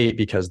debate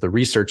because the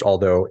research,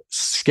 although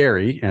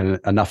scary and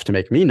enough to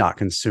make me not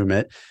consume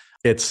it,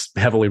 it's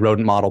heavily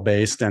rodent model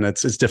based and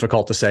it's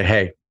difficult to say,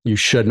 hey, you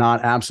should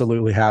not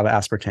absolutely have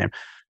aspartame.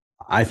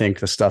 I think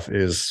the stuff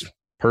is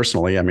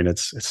personally, I mean,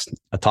 it's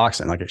a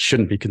toxin. Like it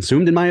shouldn't be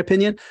consumed in my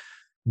opinion.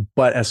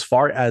 But as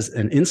far as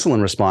an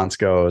insulin response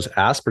goes,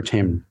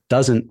 aspartame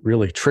doesn't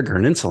really trigger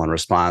an insulin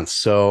response.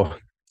 So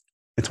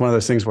it's one of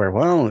those things where,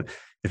 well,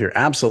 if you're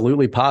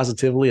absolutely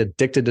positively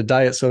addicted to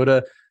diet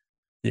soda,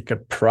 you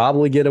could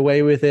probably get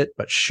away with it,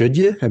 but should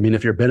you? I mean,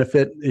 if you're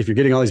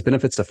getting all these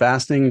benefits to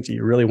fasting, do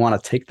you really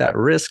want to take that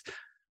risk?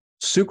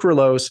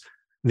 Sucralose,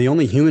 the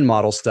only human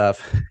model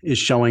stuff is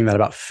showing that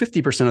about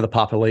 50% of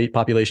the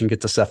population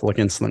gets a cephalic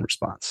insulin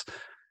response.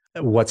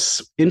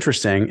 What's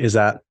interesting is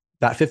that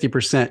that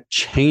 50%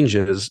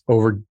 changes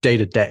over day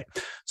to day.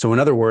 So in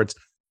other words,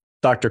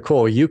 Dr.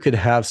 Cole, you could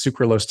have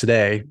sucralose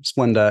today,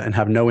 Splenda, and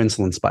have no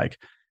insulin spike,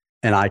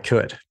 and I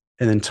could.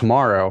 And then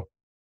tomorrow,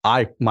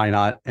 I might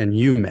not, and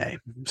you may.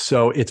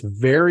 So it's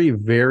very,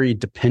 very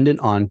dependent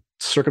on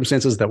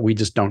circumstances that we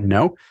just don't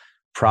know,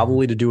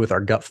 probably to do with our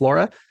gut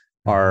flora,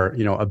 our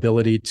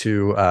ability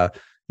to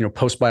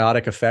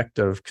postbiotic effect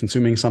of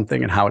consuming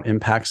something and how it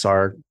impacts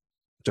our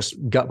just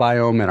gut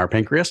biome and our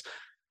pancreas.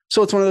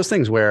 So it's one of those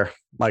things where,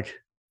 like,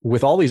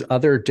 with all these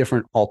other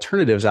different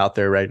alternatives out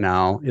there right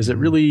now, is it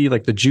really,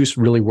 like, the juice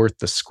really worth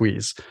the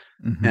squeeze?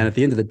 And at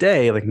the end of the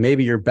day, like,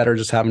 maybe you're better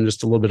just having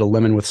just a little bit of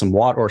lemon with some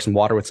water, or some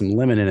water with some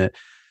lemon in it.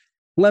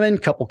 Lemon,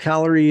 couple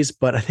calories,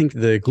 but I think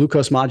the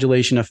glucose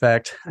modulation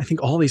effect, I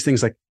think all these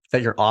things like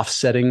that you're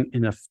offsetting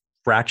in a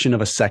fraction of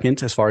a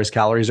second as far as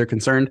calories are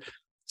concerned,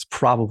 it's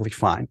probably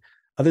fine.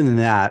 Other than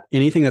that,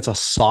 anything that's a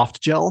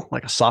soft gel,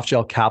 like a soft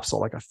gel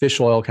capsule, like a fish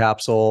oil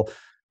capsule,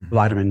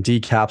 vitamin D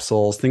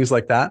capsules, things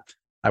like that,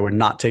 I would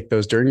not take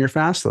those during your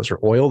fast. Those are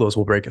oil. Those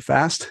will break it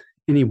fast.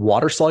 Any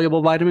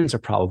water-soluble vitamins are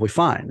probably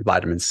fine.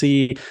 Vitamin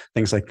C,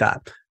 things like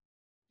that.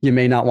 You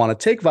may not want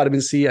to take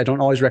vitamin C. I don't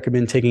always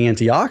recommend taking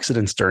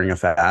antioxidants during a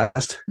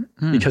fast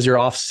because you're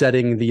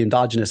offsetting the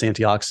endogenous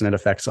antioxidant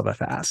effects of a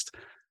fast.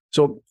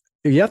 So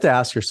you have to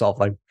ask yourself,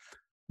 like,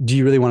 do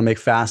you really want to make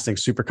fasting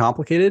super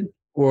complicated,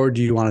 or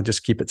do you want to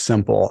just keep it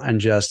simple and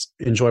just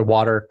enjoy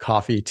water,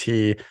 coffee,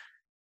 tea,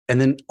 and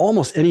then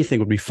almost anything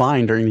would be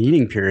fine during the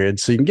eating period.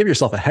 So you can give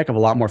yourself a heck of a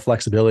lot more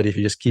flexibility if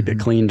you just keep it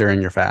clean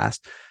during your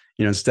fast,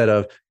 instead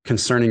of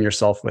concerning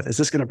yourself with, is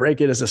this going to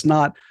break it? Is this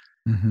not?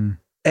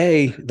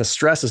 A, the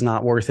stress is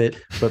not worth it,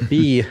 but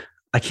B,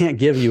 I can't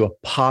give you a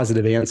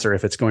positive answer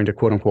if it's going to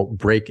quote unquote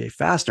break a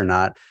fast or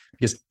not,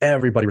 because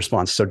everybody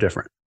responds so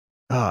different.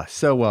 Oh,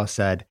 so well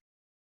said.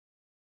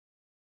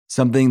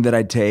 Something that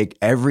I take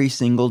every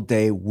single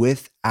day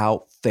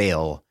without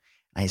fail.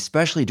 I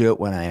especially do it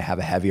when I have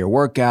a heavier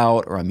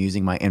workout or I'm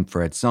using my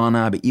infrared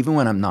sauna, but even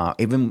when I'm not,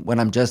 even when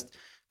I'm just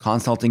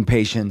consulting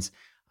patients,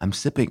 I'm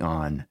sipping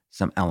on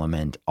some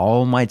Element.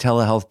 All my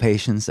telehealth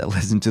patients that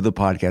listen to the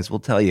podcast will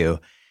tell you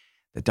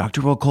that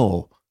Dr. Will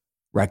Cole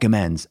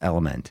recommends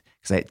Element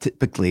because I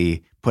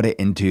typically put it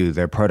into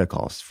their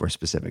protocols for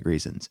specific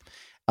reasons.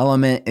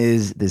 Element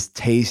is this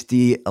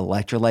tasty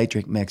electrolyte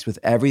drink mix with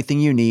everything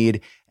you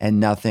need and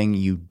nothing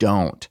you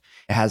don't.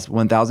 It has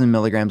 1,000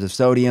 milligrams of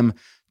sodium,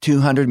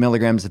 200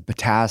 milligrams of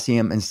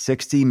potassium, and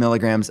 60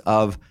 milligrams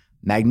of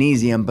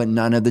magnesium, but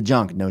none of the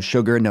junk. No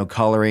sugar, no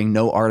coloring,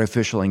 no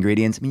artificial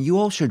ingredients. I mean, you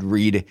all should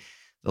read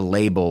the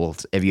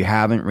labels. If you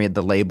haven't read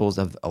the labels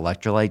of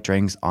electrolyte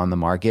drinks on the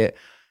market,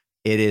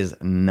 it is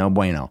no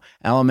bueno.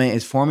 Element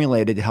is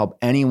formulated to help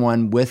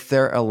anyone with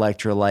their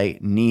electrolyte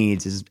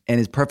needs and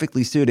is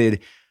perfectly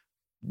suited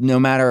no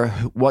matter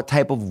what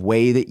type of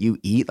way that you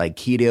eat, like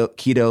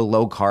keto,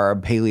 low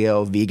carb,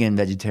 paleo, vegan,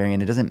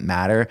 vegetarian. It doesn't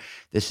matter.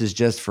 This is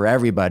just for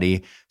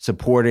everybody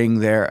supporting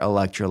their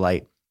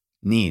electrolyte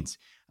needs.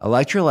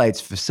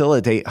 Electrolytes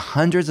facilitate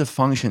hundreds of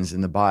functions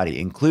in the body,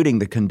 including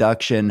the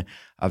conduction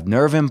of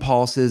nerve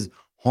impulses,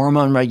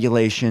 hormone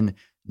regulation,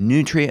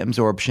 nutrient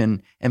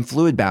absorption, and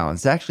fluid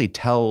balance. It actually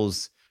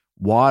tells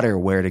water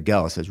where to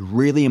go. So it's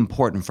really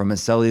important from a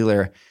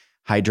cellular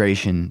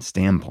hydration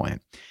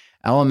standpoint.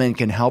 Element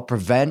can help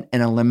prevent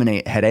and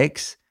eliminate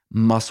headaches,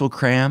 muscle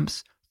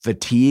cramps,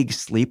 fatigue,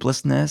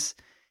 sleeplessness.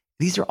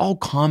 These are all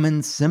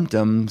common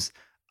symptoms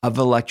of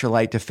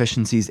electrolyte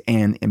deficiencies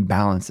and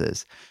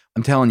imbalances.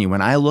 I'm telling you,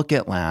 when I look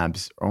at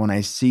labs or when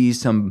I see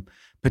some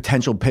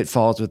potential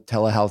pitfalls with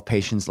telehealth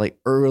patients, like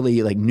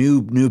early, like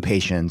new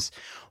patients,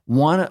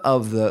 one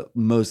of the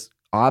most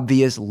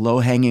obvious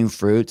low-hanging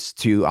fruits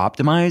to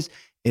optimize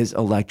is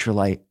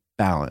electrolyte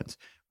balance.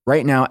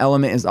 Right now,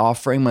 Element is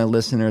offering my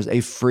listeners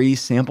a free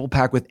sample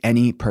pack with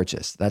any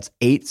purchase. That's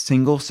 8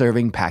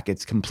 single-serving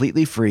packets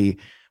completely free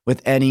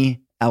with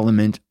any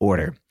Element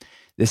order.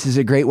 This is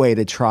a great way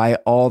to try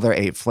all their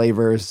 8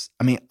 flavors.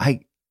 I mean, I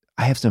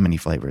have so many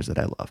flavors that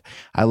I love.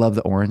 I love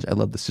the orange. I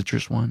love the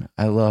citrus one.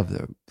 I love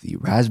the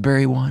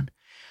raspberry one.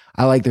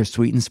 I like their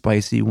sweet and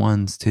spicy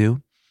ones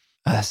too.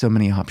 So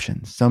many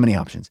options.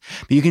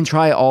 But you can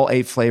try all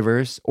 8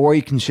 flavors, or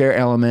you can share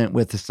Element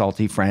with a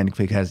salty friend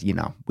because,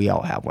 we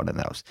all have one of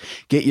those.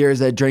 Get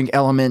yours at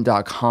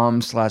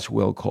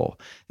drinkelement.com/willcole.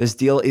 This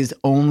deal is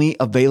only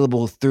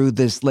available through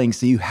this link,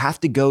 so you have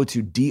to go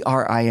to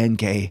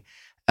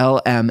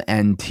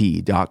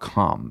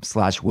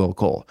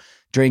drinklmnt.com/willcole.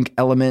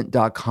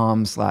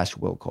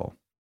 drinkelement.com/willcole.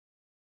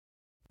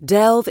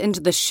 Delve into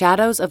the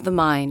shadows of the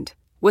mind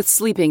with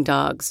Sleeping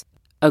Dogs,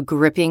 a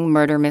gripping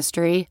murder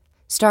mystery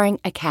starring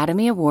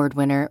Academy Award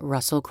winner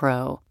Russell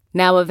Crowe.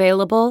 Now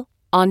available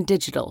on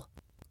digital.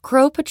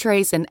 Crowe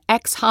portrays an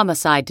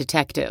ex-homicide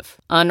detective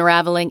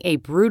unraveling a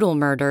brutal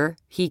murder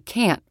he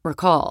can't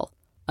recall.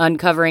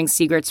 Uncovering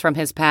secrets from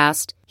his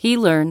past, he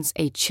learns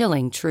a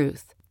chilling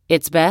truth.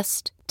 It's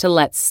best to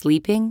let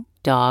sleeping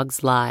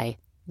dogs lie.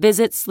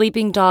 Visit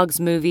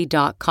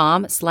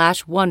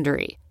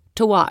sleepingdogsmovie.com/Wondery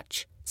to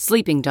watch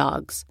Sleeping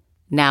Dogs,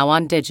 now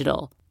on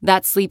digital.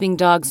 That's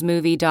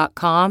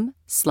sleepingdogsmovie.com/Wondery.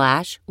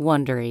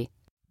 CarMax.com/Wondery.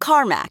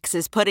 CarMax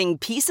is putting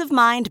peace of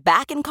mind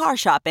back in car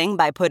shopping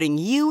by putting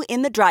you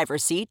in the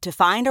driver's seat to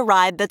find a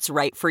ride that's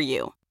right for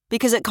you.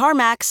 Because at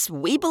CarMax,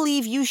 we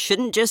believe you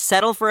shouldn't just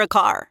settle for a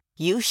car.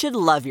 You should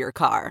love your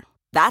car.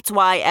 That's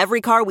why every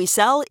car we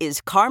sell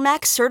is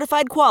CarMax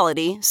certified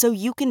quality, so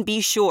you can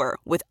be sure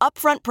with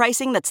upfront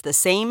pricing that's the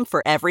same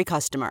for every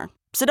customer.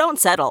 So don't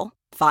settle.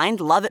 Find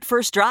love at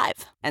first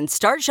drive and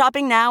start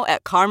shopping now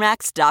at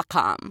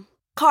CarMax.com.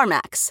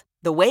 CarMax,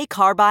 the way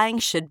car buying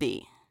should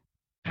be.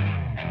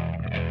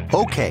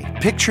 Okay,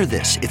 picture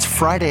this. It's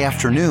Friday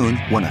afternoon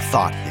when a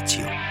thought hits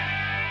you.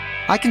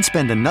 I can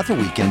spend another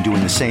weekend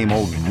doing the same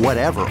old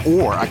whatever,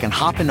 or I can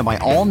hop into my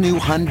all-new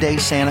Hyundai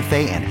Santa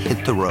Fe and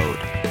hit the road.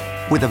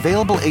 With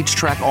available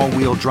H-Track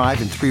all-wheel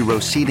drive and 3-row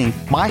seating,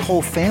 my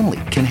whole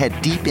family can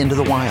head deep into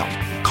the wild.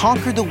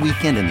 Conquer the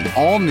weekend in the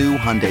all-new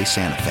Hyundai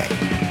Santa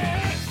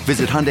Fe.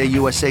 Visit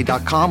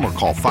HyundaiUSA.com or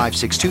call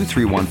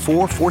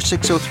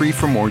 562-314-4603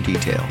 for more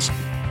details.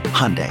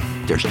 Hyundai,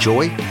 there's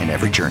joy in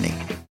every journey.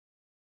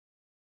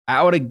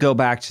 I want to go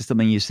back to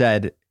something you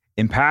said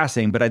in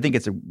passing, but I think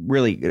it's a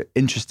really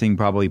interesting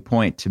probably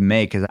point to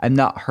make, because I've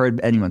not heard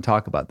anyone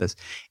talk about this,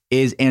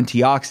 is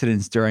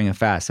antioxidants during a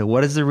fast. So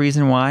what is the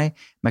reason why,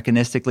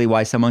 mechanistically,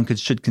 why someone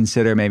should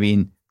consider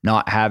maybe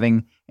not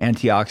having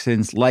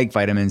antioxidants like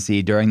vitamin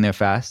C during their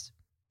fast?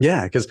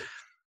 Yeah, because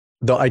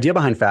the idea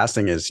behind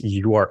fasting is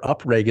you are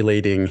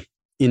upregulating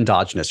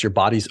endogenous, your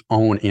body's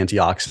own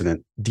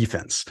antioxidant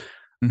defense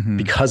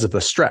because of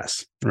the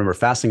stress. Remember,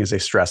 fasting is a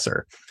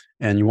stressor.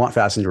 And you want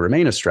fasting to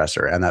remain a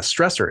stressor. And that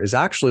stressor is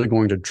actually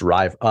going to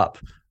drive up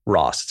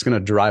ROS. It's going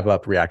to drive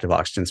up reactive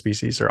oxygen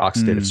species or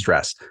oxidative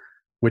stress,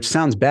 which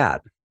sounds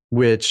bad,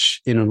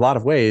 which in a lot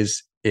of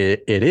ways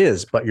it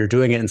is, but you're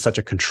doing it in such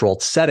a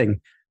controlled setting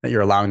that you're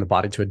allowing the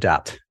body to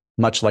adapt.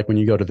 Much like when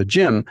you go to the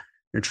gym,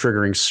 you're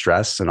triggering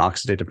stress and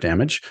oxidative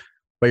damage,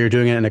 but you're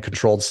doing it in a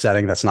controlled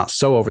setting that's not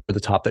so over the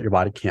top that your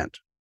body can't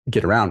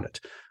get around it.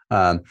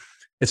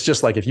 It's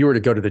just like if you were to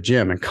go to the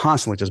gym and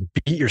constantly just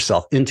beat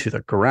yourself into the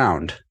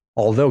ground,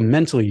 although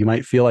mentally you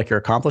might feel like you're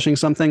accomplishing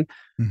something,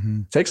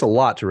 it takes a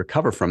lot to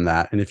recover from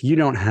that. And if you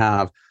don't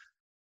have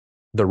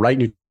the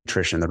right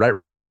nutrition, the right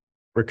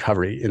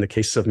recovery, in the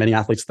case of many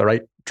athletes, the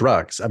right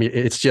drugs, I mean,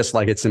 it's just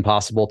like it's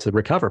impossible to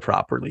recover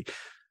properly.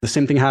 The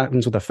same thing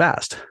happens with a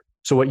fast.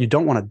 So what you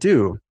don't want to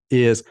do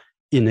is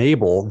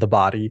enable the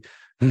body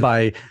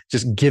by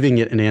just giving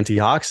it an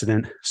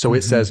antioxidant. So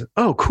it says,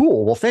 oh,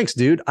 cool. Well, thanks,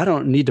 dude. I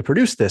don't need to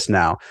produce this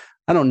now.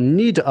 I don't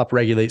need to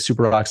upregulate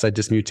superoxide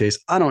dismutase.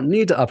 I don't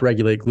need to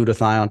upregulate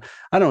glutathione.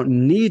 I don't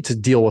need to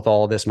deal with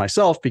all of this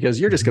myself because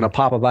you're just going to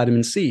pop a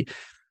vitamin C.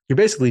 You're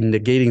basically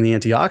negating the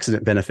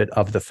antioxidant benefit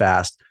of the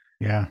fast.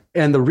 Yeah.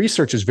 And the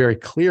research is very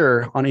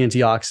clear on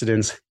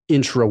antioxidants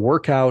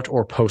intra-workout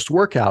or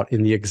post-workout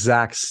in the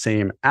exact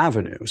same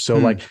avenue. So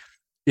like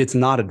it's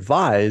not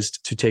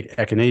advised to take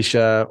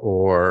echinacea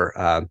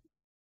or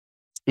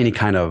any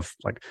kind of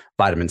like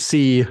vitamin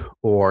C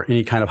or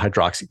any kind of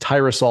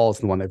hydroxytyrosol is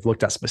the one they've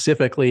looked at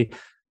specifically.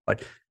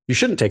 Like you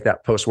shouldn't take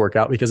that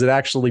post-workout because it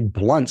actually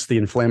blunts the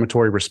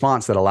inflammatory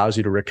response that allows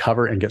you to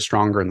recover and get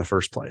stronger in the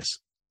first place.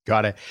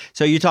 Got it.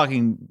 So you're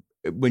talking,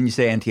 when you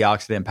say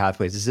antioxidant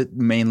pathways, is it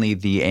mainly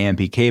the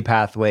AMPK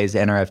pathways,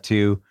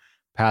 NRF2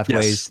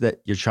 pathways that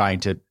you're trying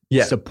to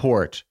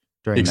support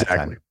during that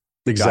time?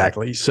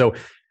 Exactly. So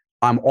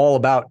I'm all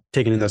about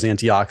taking in those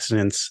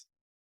antioxidants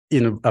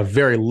in a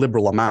very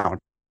liberal amount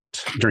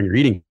during your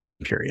eating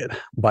period.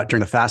 But during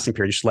the fasting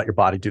period, you should let your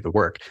body do the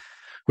work,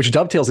 which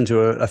dovetails into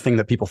a thing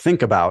that people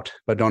think about,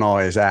 but don't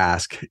always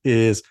ask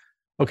is,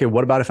 okay,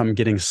 what about if I'm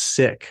getting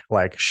sick?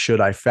 Like,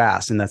 should I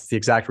fast? And that's the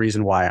exact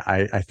reason why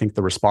I think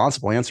the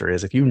responsible answer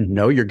is if you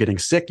know you're getting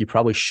sick, you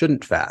probably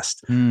shouldn't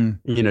fast. You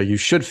know, you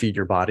should feed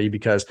your body,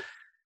 because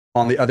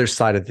on the other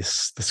side of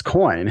this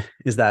coin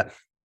is that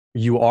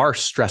you are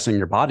stressing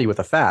your body with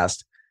a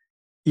fast.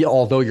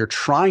 Although you're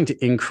trying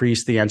to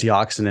increase the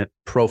antioxidant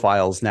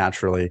profiles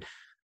naturally,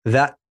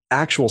 that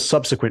actual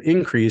subsequent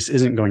increase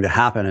isn't going to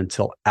happen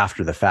until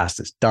after the fast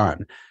is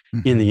done.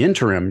 In the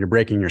interim, you're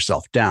breaking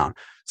yourself down.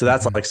 So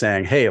that's like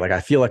saying, hey, like I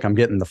feel like I'm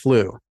getting the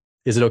flu.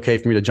 Is it okay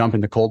for me to jump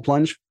in the cold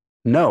plunge?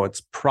 No,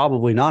 it's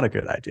probably not a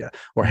good idea.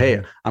 Or,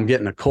 hey, I'm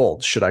getting a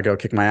cold. Should I go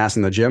kick my ass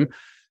in the gym?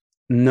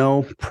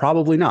 No,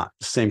 probably not.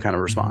 Same kind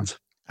of response.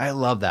 I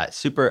love that.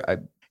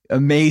 Super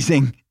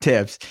amazing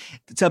tips.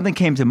 Something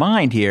came to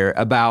mind here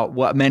about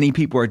what many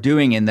people are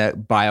doing in the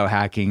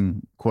biohacking,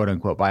 quote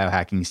unquote,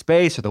 biohacking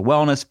space or the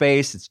wellness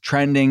space. It's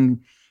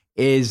trending,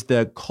 is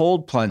the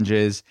cold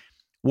plunges.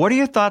 What are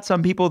your thoughts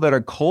on people that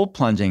are cold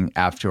plunging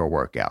after a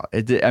workout?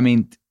 I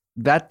mean,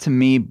 that to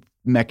me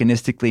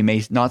mechanistically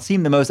may not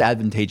seem the most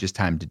advantageous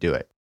time to do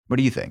it. What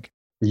do you think?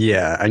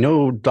 Yeah, I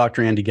know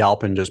Dr. Andy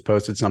Galpin just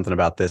posted something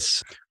about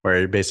this,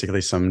 where basically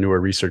some newer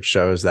research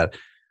shows that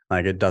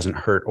like it doesn't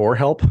hurt or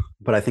help,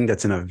 but I think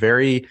that's in a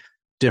very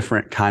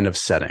different kind of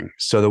setting.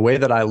 So the way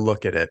that I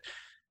look at it,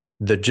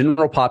 the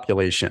general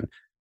population,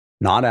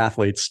 not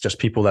athletes, just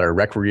people that are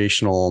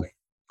recreational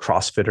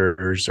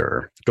CrossFitters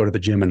or go to the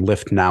gym and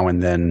lift now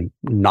and then,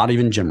 not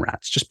even gym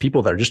rats, just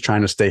people that are just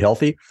trying to stay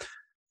healthy.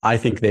 I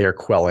think they are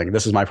quelling,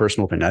 this is my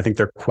personal opinion, I think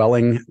they're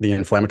quelling the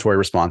inflammatory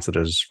response that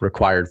is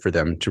required for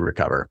them to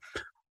recover.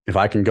 If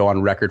I can go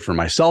on record for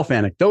myself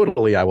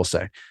anecdotally, I will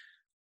say,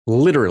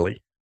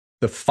 literally,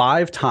 the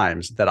 5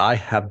 times that I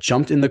have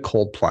jumped in the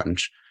cold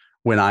plunge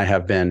when I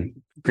have been,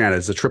 granted,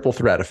 it's a triple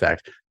threat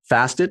effect,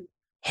 fasted,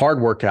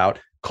 hard workout,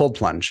 cold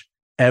plunge,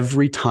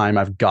 every time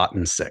I've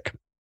gotten sick.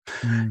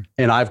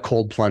 And I've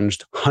cold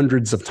plunged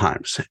hundreds of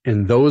times.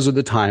 And those are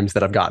the times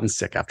that I've gotten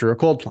sick after a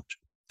cold plunge.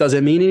 Does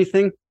it mean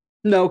anything?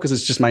 No, because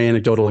it's just my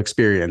anecdotal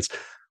experience.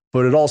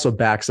 But it also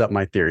backs up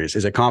my theories.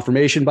 Is it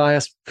confirmation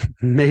bias?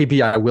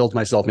 Maybe I willed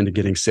myself into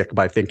getting sick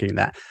by thinking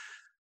that.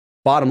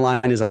 Bottom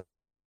line is, I'm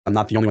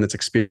not the only one that's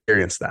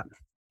experienced that.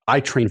 I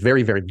train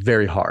very, very,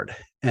 very hard.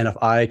 And if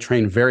I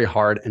train very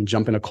hard and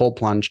jump in a cold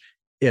plunge,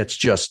 it's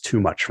just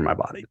too much for my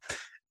body.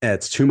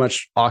 It's too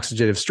much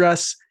oxidative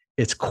stress.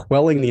 It's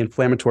quelling the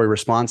inflammatory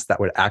response that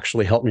would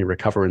actually help me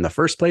recover in the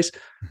first place.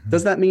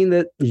 Does that mean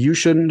that you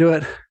shouldn't do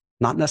it?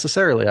 Not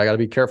necessarily. I got to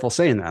be careful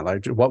saying that.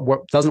 Like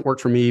what doesn't work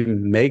for me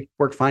may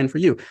work fine for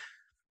you.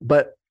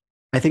 But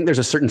I think there's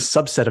a certain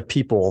subset of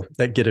people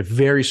that get a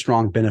very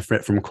strong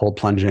benefit from cold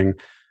plunging,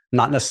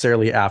 not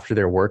necessarily after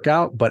their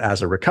workout, but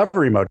as a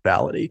recovery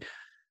modality.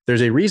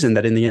 There's a reason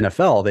that in the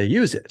NFL they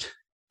use it,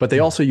 but they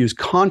also use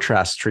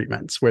contrast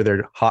treatments where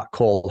they're hot,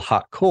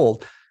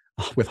 cold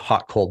with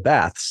hot, cold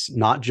baths,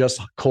 not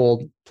just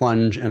cold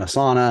plunge and a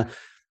sauna.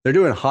 They're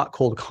doing hot,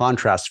 cold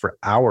contrast for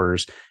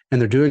hours, and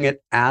they're doing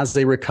it as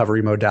a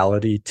recovery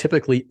modality,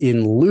 typically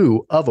in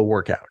lieu of a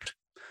workout.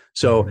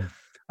 So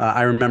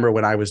I remember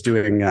when I was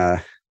doing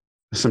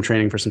some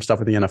training for some stuff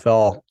with the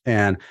NFL,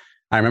 and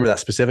I remember that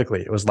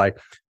specifically. It was like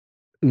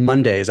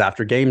Mondays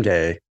after game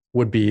day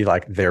would be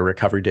like their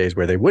recovery days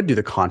where they would do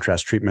the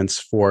contrast treatments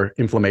for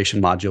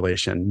inflammation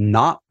modulation,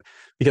 not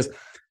because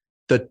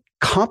the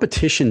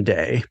competition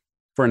day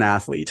for an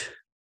athlete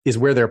is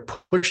where they're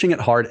pushing it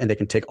hard and they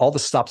can take all the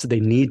stops that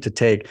they need to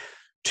take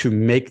to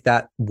make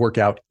that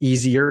workout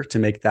easier, to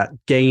make that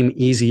game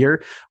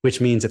easier, which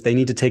means if they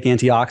need to take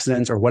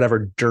antioxidants or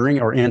whatever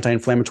during, or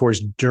anti-inflammatories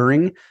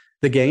during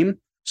the game,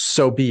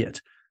 so be it.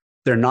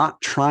 They're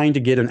not trying to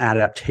get an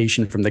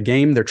adaptation from the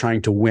game. They're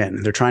trying to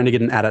win. They're trying to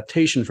get an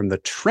adaptation from the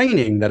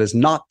training that is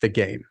not the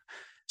game.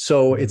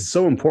 So it's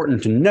so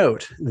important to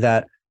note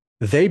that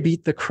they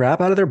beat the crap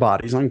out of their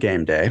bodies on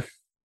game day,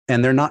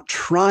 and they're not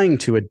trying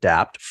to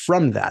adapt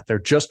from that. They're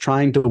just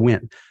trying to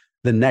win.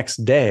 The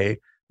next day,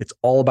 it's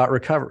all about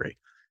recovery.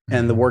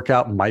 And the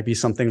workout might be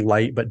something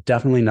light, but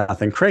definitely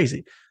nothing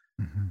crazy.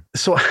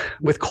 So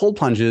with cold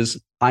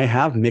plunges, I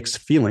have mixed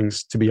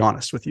feelings, to be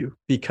honest with you,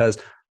 because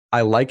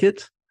I like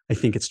it. I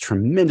think it's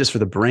tremendous for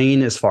the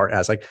brain, as far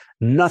as like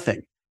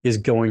nothing is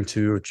going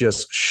to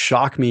just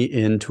shock me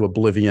into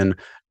oblivion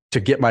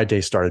to get my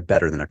day started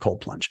better than a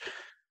cold plunge.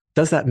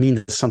 Does that mean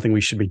it's something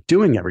we should be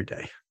doing every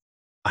day?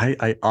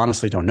 I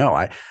honestly don't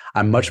know.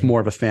 I'm much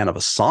more of a fan of a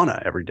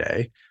sauna every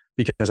day,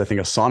 because I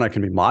think a sauna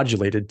can be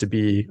modulated to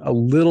be a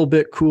little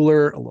bit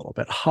cooler, a little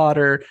bit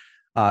hotter.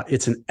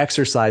 It's an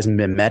exercise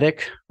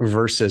mimetic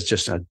versus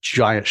just a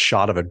giant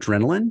shot of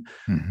adrenaline.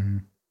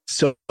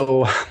 So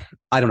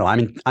I don't know.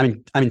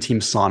 I'm in team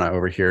sauna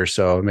over here,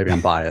 so maybe I'm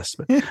biased.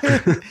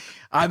 But.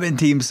 I'm in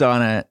team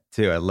sauna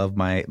too. I love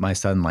my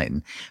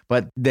sunlighting.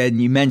 But then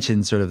you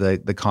mentioned sort of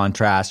the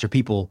contrast, or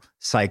people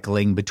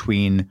cycling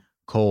between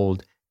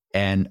cold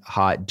and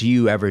hot. Do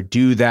you ever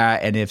do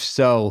that? And if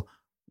so,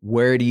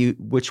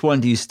 which one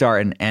do you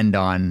start and end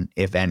on,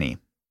 if any?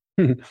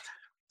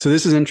 So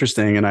this is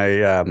interesting. And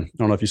I don't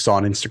know if you saw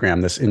on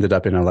Instagram, this ended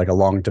up in a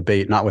long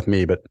debate, not with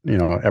me, but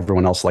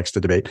everyone else likes to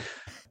debate.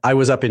 I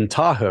was up in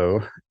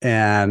Tahoe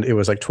and it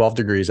was like 12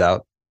 degrees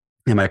out,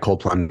 and my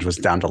cold plunge was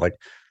down to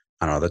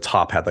the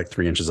top had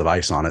 3 inches of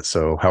ice on it.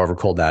 So however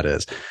cold that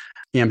is,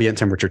 ambient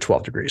temperature,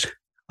 12 degrees.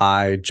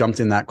 I jumped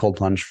in that cold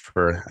plunge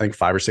for, I think,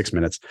 5 or 6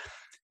 minutes,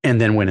 and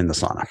then went in the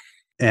sauna.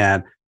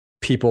 And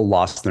people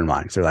lost their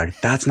minds. They're like,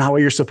 that's not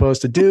what you're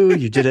supposed to do.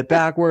 You did it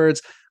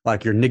backwards.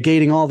 Like, you're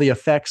negating all the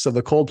effects of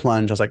the cold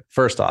plunge. I was like,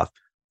 first off,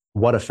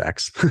 what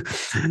effects?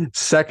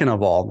 Second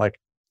of all,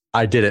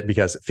 I did it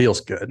because it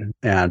feels good.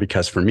 And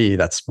because for me,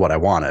 that's what I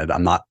wanted.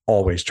 I'm not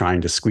always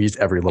trying to squeeze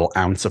every little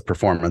ounce of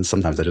performance.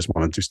 Sometimes I just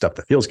want to do stuff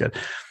that feels good.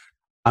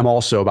 I'm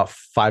also about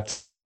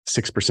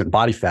 5-6%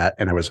 body fat,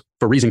 and I was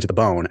freezing to the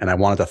bone, and I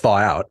wanted to thaw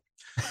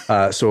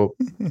out. So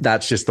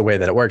that's just the way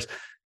that it works.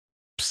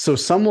 So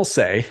some will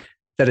say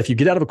that if you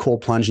get out of a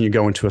cold plunge and you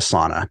go into a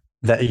sauna,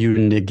 that you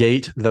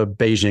negate the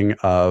beiging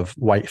of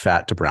white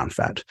fat to brown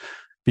fat,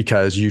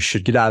 because you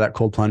should get out of that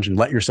cold plunge and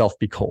let yourself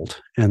be cold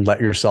and let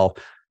yourself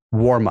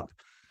warm up.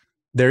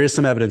 There is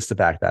some evidence to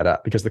back that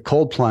up, because the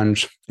cold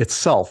plunge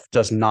itself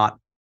does not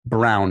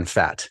brown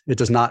fat. It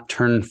does not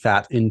turn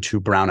fat into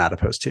brown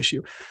adipose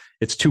tissue.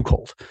 It's too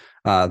cold.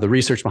 The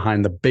research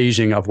behind the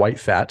beiging of white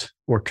fat,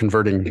 or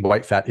converting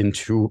white fat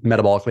into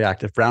metabolically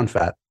active brown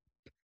fat,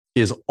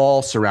 is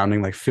all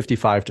surrounding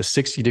 55 to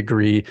 60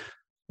 degree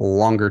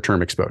longer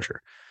term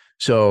exposure.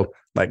 So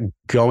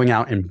going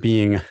out and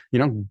being,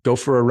 go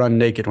for a run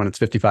naked when it's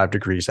 55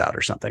 degrees out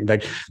or something.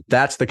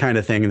 That's the kind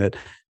of thing that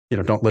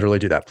don't literally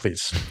do that,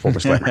 please. Full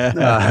disclaimer.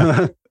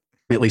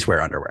 At least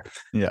wear underwear.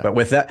 Yeah. But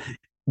with that,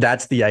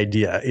 that's the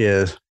idea,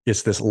 is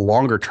it's this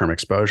longer term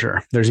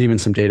exposure. There's even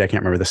some data, I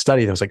can't remember the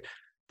study, that was like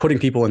putting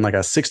people in like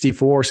a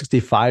 64,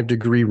 65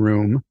 degree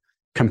room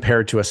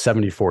compared to a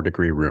 74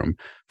 degree room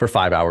for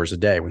 5 hours a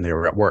day when they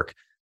were at work.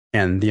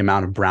 And the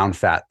amount of brown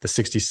fat the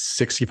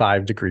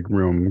 65 degree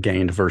room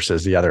gained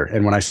versus the other.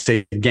 And when I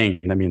say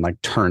gained, I mean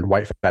like turned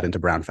white fat into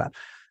brown fat,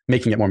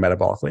 making it more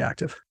metabolically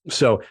active.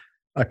 So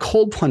a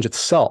cold plunge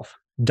itself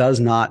does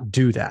not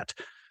do that.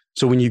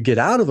 So when you get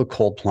out of a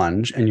cold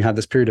plunge and you have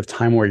this period of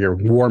time where you're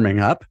warming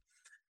up,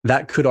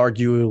 that could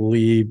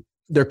arguably,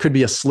 there could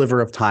be a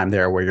sliver of time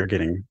there where you're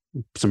getting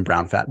some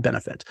brown fat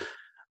benefit.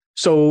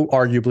 So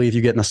arguably, if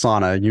you get in a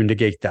sauna, you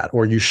negate that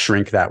or you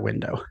shrink that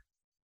window.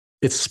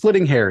 It's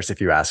splitting hairs, if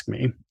you ask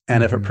me.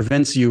 And if it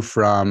prevents you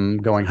from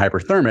going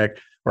hyperthermic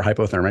or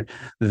hypothermic,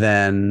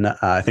 then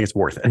I think it's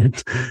worth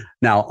it.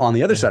 Now, on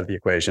the other side of the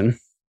equation,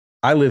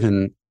 I live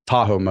in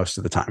Tahoe most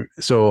of the time.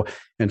 So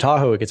in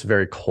Tahoe, it gets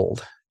very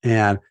cold.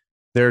 And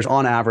there's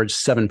on average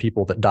 7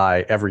 people that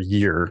die every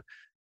year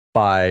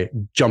by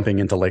jumping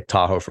into Lake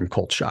Tahoe from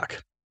cold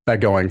shock, by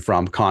going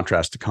from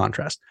contrast to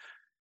contrast.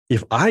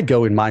 If I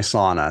go in my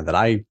sauna that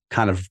I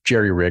kind of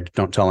jerry-rigged,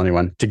 don't tell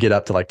anyone, to get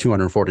up to like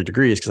 240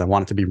 degrees because I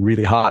want it to be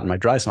really hot in my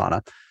dry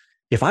sauna.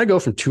 If I go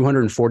from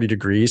 240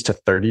 degrees to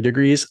 30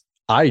 degrees,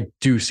 I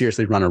do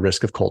seriously run a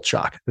risk of cold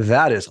shock.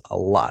 That is a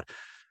lot.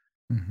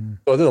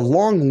 So there's a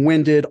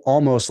long-winded,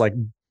 almost like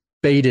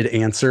baited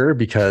answer,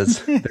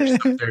 because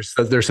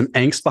there's some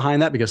angst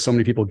behind that, because so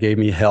many people gave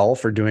me hell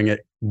for doing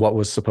it what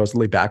was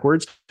supposedly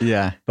backwards.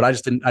 Yeah. But I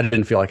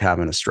didn't feel like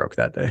having a stroke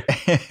that day.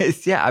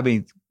 Yeah. I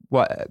mean,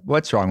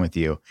 what's wrong with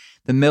you?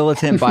 The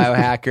militant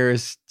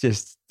biohackers,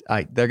 just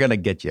they're going to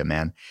get you,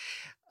 man.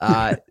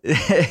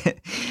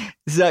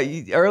 So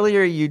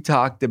earlier you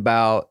talked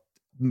about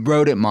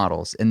rodent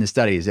models in the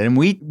studies, and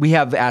we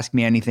have Ask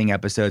Me Anything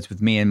episodes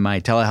with me and my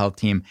telehealth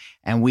team,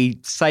 and we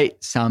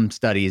cite some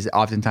studies.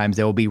 Oftentimes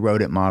there will be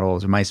rodent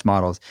models or mice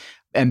models,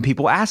 and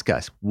people ask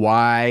us,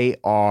 why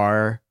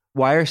are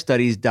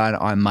studies done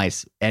on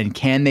mice, and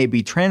can they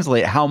be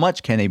translated? How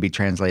much can they be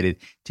translated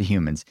to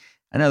humans?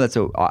 I know that's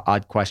an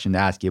odd question to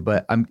ask you,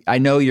 but I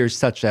know you're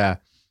such a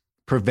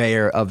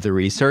purveyor of the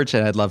research,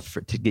 and I'd love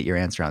to get your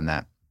answer on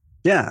that.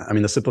 Yeah. I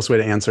mean, the simplest way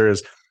to answer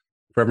is,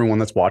 for everyone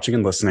that's watching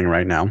and listening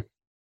right now,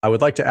 I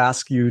would like to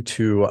ask you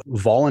to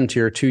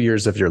volunteer 2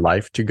 years of your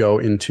life to go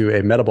into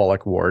a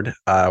metabolic ward.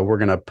 We're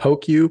going to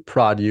poke you,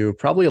 prod you,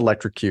 probably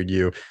electrocute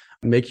you,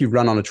 make you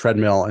run on a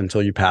treadmill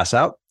until you pass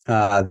out.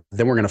 Then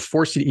we're going to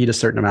force you to eat a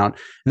certain amount,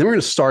 and then we're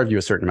going to starve you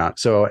a certain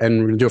amount. And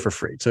we're going to do it for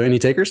free. So any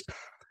takers?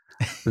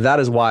 That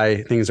is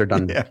why things are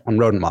done on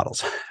rodent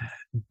models.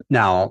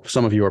 Now,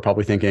 some of you are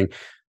probably thinking,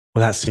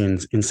 well, that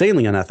seems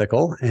insanely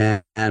unethical.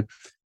 And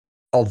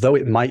although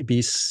it might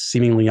be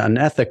seemingly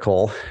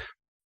unethical,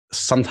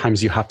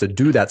 sometimes you have to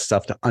do that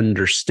stuff to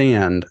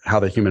understand how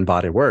the human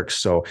body works.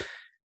 So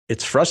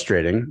it's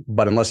frustrating,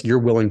 but unless you're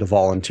willing to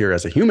volunteer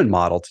as a human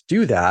model to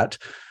do that,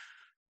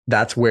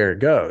 that's where it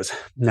goes.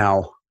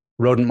 Now,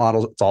 rodent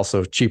models, it's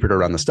also cheaper to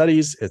run the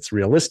studies. It's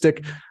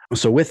realistic.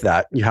 So with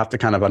that, you have to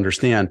kind of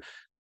understand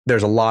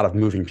there's a lot of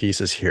moving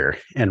pieces here,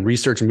 and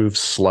research moves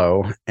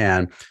slow.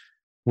 And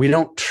we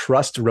don't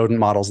trust rodent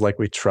models like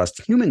we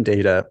trust human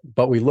data,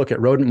 but we look at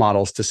rodent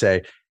models to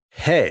say,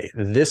 hey,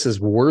 this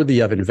is worthy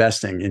of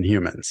investing in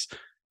humans.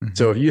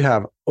 So if you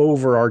have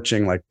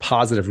overarching like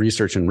positive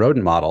research in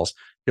rodent models,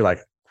 you're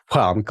like,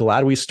 wow, I'm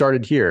glad we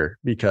started here,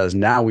 because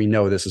now we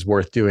know this is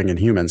worth doing in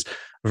humans,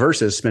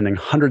 versus spending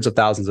hundreds of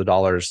thousands of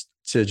dollars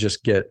to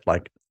just get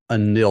like a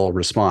nil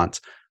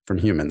response from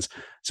humans.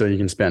 So you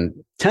can spend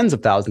tens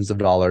of thousands of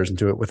dollars and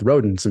do it with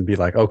rodents and be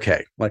like,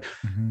 okay, like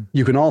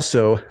you can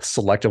also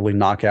selectively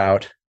knock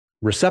out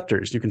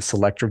receptors. You can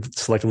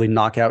selectively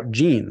knock out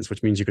genes,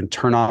 which means you can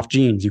turn off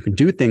genes. You can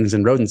do things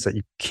in rodents that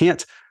you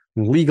can't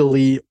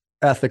legally,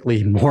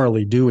 ethically,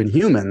 morally do in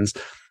humans.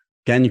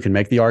 Again, you can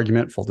make the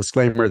argument, full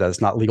disclaimer, that it's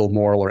not legal,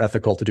 moral, or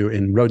ethical to do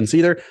in rodents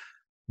either,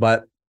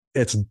 but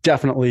it's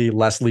definitely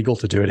less legal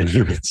to do it in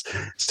humans.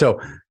 So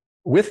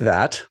with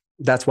that,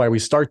 that's why we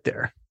start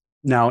there.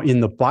 Now, in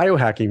the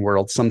biohacking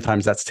world,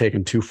 sometimes that's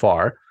taken too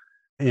far.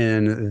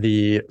 In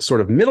the sort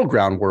of middle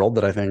ground world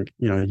that I think,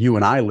 you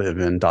and I live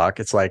in, Doc,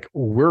 it's like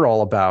we're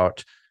all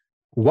about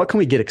what can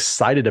we get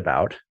excited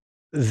about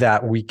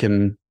that we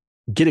can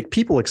get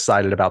people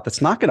excited about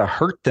that's not going to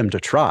hurt them to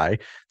try,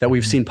 that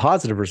we've seen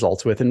positive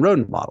results with in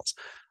rodent models.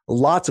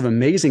 Lots of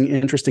amazing,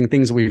 interesting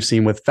things we've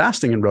seen with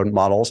fasting in rodent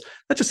models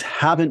that just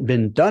haven't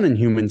been done in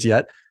humans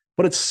yet.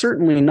 But it's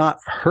certainly not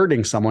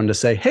hurting someone to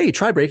say, hey,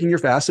 try breaking your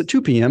fast at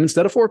 2 p.m.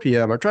 instead of 4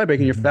 p.m. or try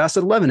breaking your fast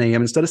at 11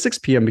 a.m. instead of 6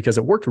 p.m. because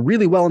it worked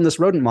really well in this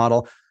rodent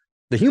model.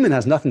 The human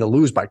has nothing to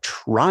lose by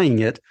trying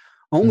it,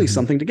 only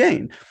something to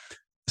gain.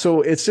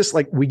 So it's just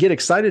like we get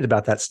excited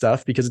about that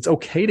stuff because it's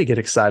okay to get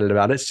excited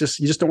about it. It's just,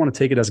 you just don't want to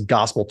take it as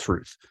gospel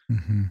truth.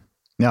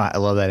 No, I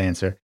love that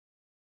answer.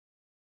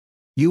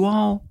 You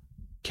all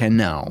can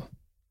know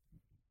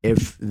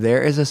if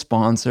there is a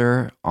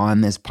sponsor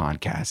on this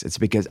podcast, it's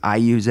because I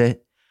use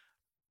it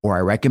or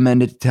I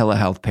recommend it to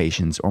telehealth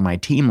patients, or my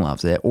team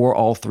loves it, or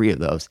all three of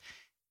those.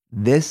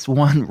 This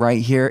one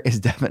right here is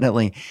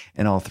definitely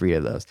in all three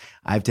of those.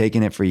 I've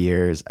taken it for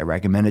years. I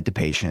recommend it to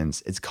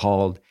patients. It's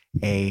called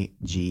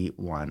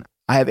AG1.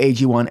 I have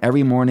AG1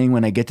 every morning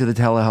when I get to the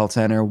telehealth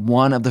center.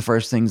 One of the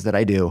first things that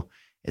I do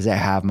is I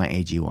have my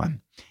AG1.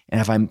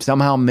 And if I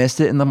somehow missed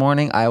it in the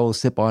morning, I will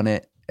sip on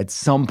it at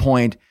some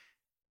point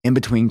in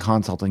between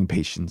consulting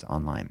patients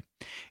online.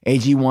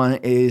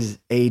 AG1 is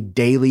a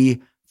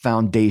daily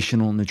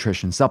foundational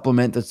nutrition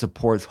supplement that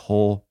supports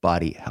whole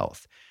body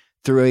health.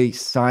 Through a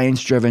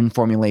science-driven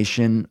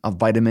formulation of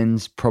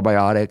vitamins,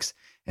 probiotics,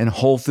 and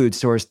whole food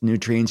sourced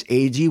nutrients,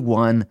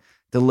 AG1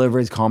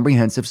 delivers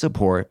comprehensive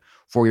support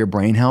for your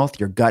brain health,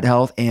 your gut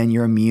health, and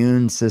your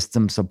immune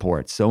system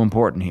support. So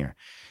important here.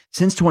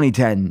 Since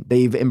 2010,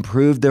 they've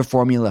improved their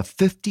formula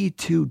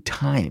 52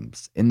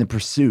 times in the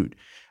pursuit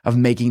of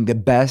making the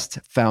best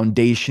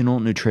foundational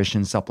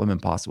nutrition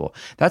supplement possible.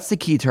 That's the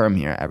key term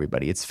here,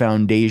 everybody. It's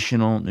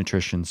foundational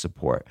nutrition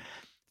support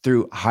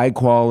through high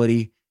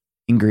quality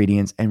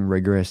ingredients and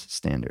rigorous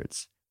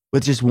standards.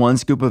 With just one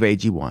scoop of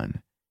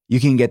AG1, you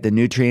can get the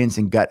nutrients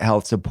and gut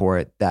health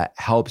support that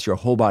helps your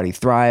whole body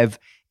thrive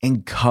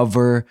and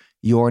cover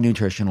your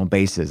nutritional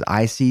bases.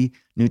 I see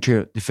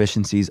nutrient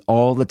deficiencies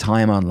all the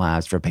time on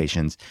labs for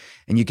patients,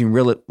 and you can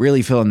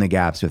really fill in the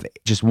gaps with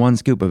just one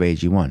scoop of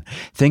AG1.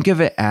 Think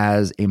of it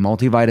as a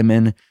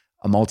multivitamin,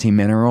 a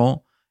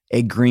multimineral,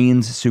 a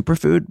greens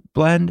superfood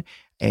blend,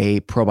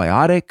 a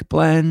probiotic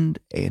blend,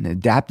 an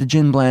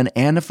adaptogen blend,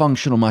 and a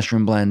functional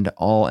mushroom blend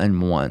all in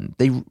one.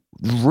 They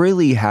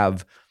really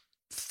have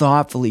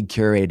thoughtfully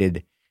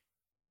curated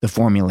the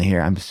formula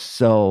here.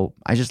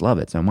 I just love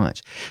it so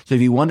much. So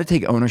if you want to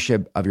take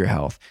ownership of your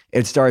health,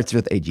 it starts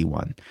with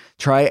AG1.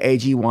 Try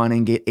AG1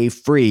 and get a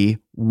free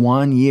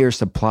 1-year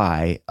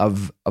supply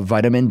of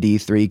vitamin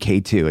D3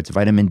 K2. It's a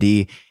vitamin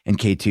D and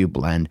K2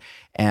 blend.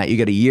 And you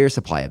get a year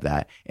supply of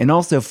that. And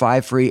also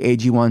 5 free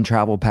AG1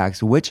 travel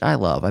packs, which I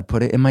love. I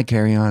put it in my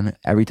carry-on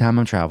every time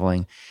I'm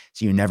traveling,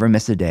 so you never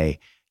miss a day.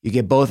 You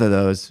get both of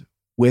those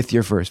with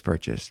your first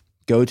purchase.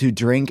 Go to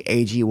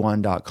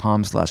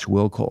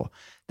drinkag1.com/willcole.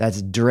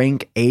 That's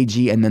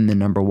drinkag and then the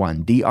number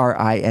 1,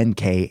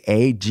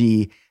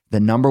 DRINKAG, the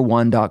number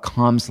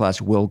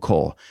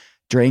 1.com/willcole.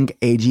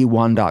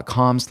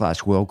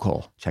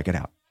 drinkag1.com/willcole. Check it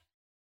out.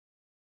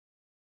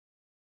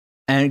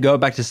 And go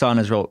back to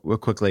saunas real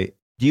quickly.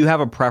 Do you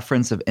have a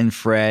preference of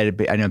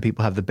infrared? I know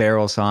people have the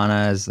barrel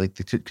saunas, like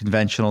the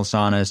conventional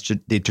saunas,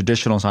 the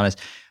traditional saunas.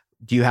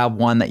 Do you have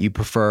one that you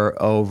prefer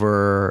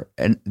over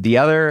the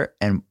other?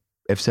 And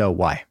if so,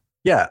 why?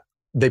 Yeah,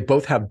 they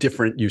both have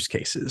different use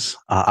cases.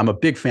 I'm a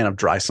big fan of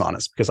dry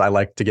saunas because I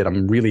like to get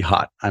them really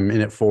hot. I'm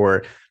in it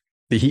for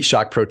the heat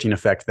shock protein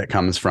effect that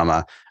comes from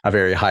a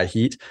very high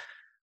heat,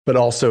 but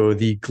also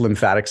the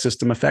lymphatic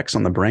system effects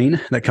on the brain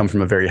that come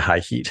from a very high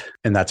heat.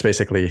 And that's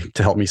basically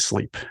to help me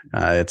sleep.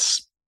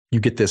 You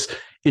get this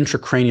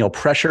intracranial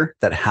pressure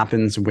that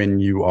happens when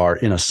you are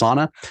in a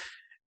sauna.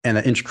 And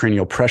the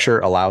intracranial pressure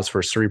allows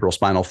for cerebral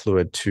spinal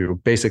fluid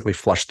to basically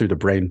flush through the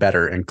brain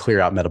better and clear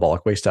out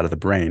metabolic waste out of the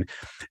brain.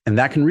 And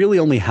that can really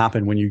only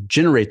happen when you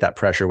generate that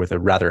pressure with a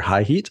rather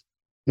high heat.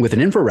 With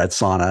an infrared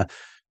sauna,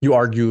 you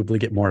arguably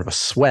get more of a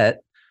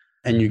sweat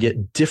and you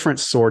get different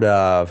sort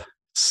of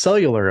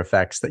cellular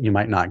effects that you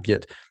might not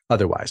get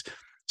otherwise.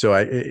 So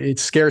it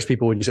scares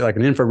people when you say like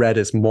an infrared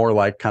is more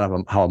like kind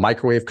of how a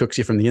microwave cooks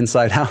you from the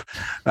inside out,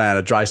 and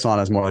a dry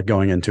sauna is more like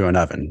going into an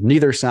oven.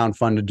 Neither sound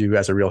fun to do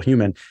as a real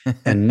human.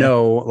 And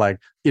no, like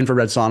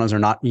infrared saunas are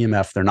not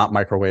EMF. They're not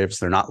microwaves.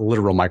 They're not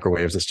literal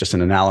microwaves. It's just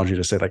an analogy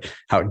to say like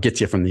how it gets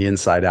you from the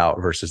inside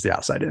out versus the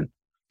outside in.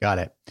 Got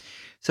it.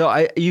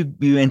 So you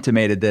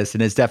intimated this,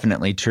 and it's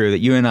definitely true that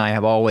you and I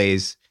have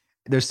always,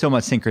 there's so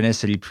much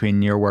synchronicity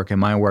between your work and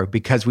my work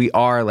because we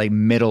are like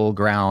middle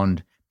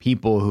ground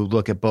people who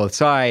look at both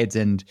sides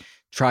and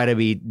try to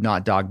be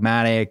not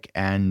dogmatic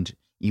and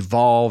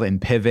evolve and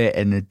pivot.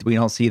 And we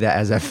don't see that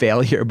as a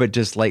failure, but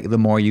just like the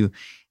more you,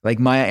 like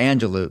Maya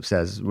Angelou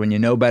says, when you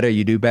know better,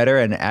 you do better.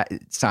 And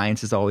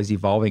science is always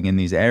evolving in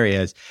these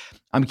areas.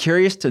 I'm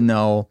curious to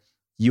know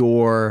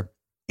your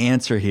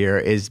answer here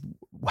is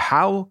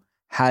how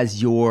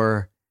has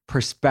your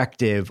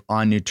perspective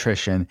on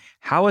nutrition,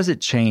 how has it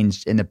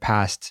changed in the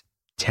past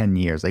 10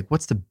 years? Like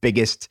what's the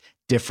biggest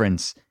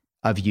difference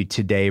of you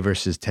today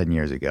versus 10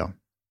 years ago?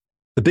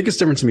 The biggest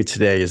difference to me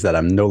today is that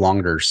I'm no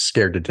longer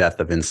scared to death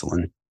of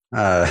insulin.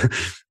 That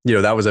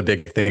was a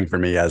big thing for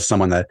me as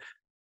someone that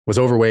was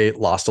overweight,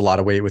 lost a lot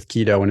of weight with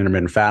keto and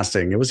intermittent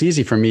fasting. It was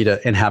easy for me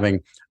in having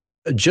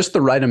just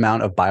the right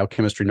amount of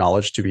biochemistry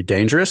knowledge to be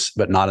dangerous,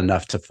 but not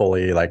enough to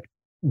fully like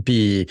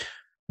be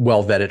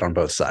well vetted on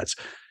both sides.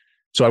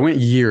 So I went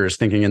years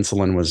thinking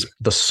insulin was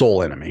the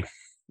sole enemy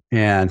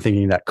and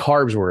thinking that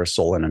carbs were a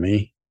sole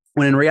enemy,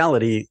 when in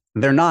reality,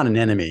 they're not an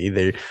enemy.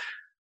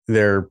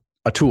 They're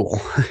a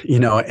tool,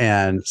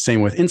 and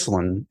same with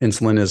insulin.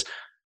 Insulin is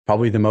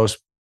probably the most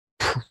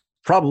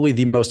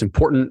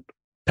important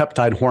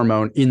peptide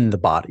hormone in the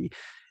body.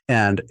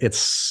 And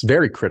it's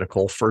very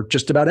critical for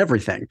just about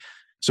everything.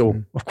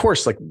 So of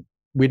course, like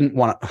we didn't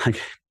want to,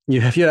 like,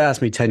 if you had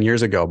asked me 10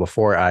 years ago,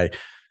 before I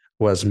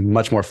was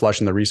much more flush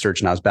in the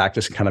research and I was back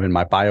just kind of in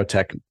my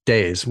biotech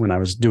days when I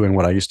was doing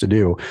what I used to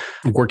do,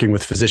 working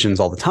with physicians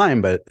all the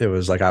time, but it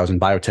was like I was in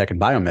biotech and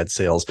biomed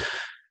sales.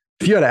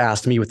 If you had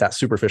asked me with that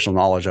superficial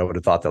knowledge, I would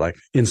have thought that like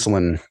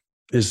insulin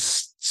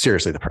is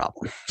seriously the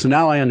problem. So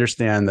now I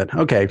understand that,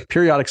 okay,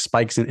 periodic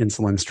spikes in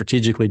insulin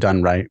strategically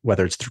done right,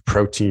 whether it's through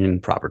protein,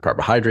 proper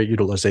carbohydrate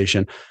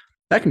utilization,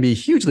 that can be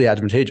hugely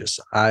advantageous.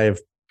 I've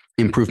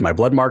improved my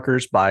blood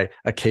markers by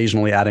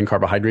occasionally adding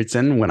carbohydrates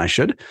in when I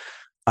should.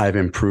 I've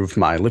improved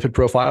my lipid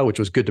profile, which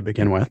was good to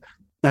begin with.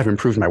 I've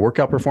improved my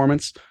workout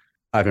performance.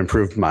 I've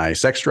improved my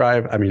sex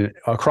drive. I mean,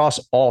 across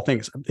all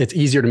things, it's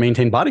easier to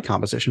maintain body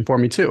composition for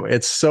me too.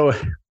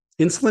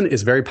 Insulin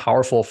is very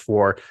powerful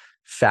for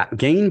fat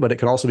gain, but it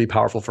can also be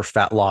powerful for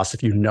fat loss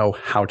if you know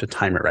how to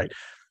time it right.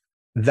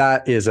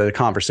 That is a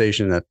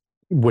conversation that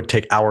would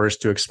take hours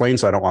to explain.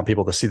 So I don't want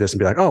people to see this and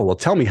be like, oh, well,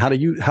 tell me how to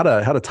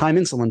time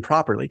insulin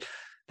properly.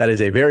 That is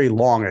a very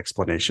long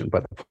explanation,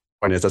 but the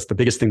point is that's the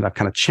biggest thing that I've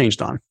kind of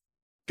changed on.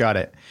 Got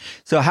it.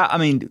 So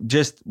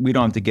we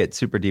don't have to get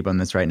super deep on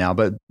this right now,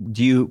 but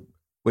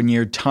when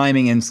you're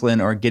timing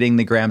insulin or getting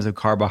the grams of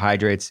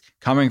carbohydrates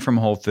coming from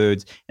whole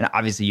foods, and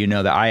obviously you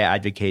know that I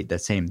advocate the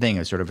same thing,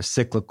 a sort of a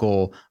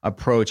cyclical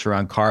approach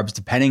around carbs,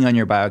 depending on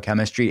your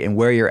biochemistry and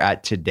where you're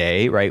at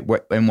today, right?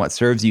 What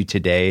serves you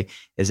today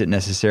isn't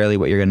necessarily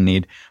what you're going to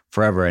need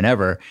forever and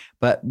ever.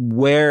 But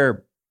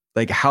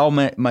how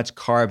much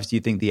carbs do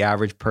you think the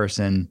average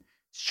person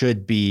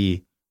should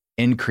be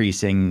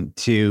increasing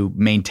to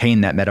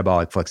maintain that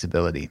metabolic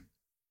flexibility?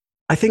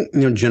 I think,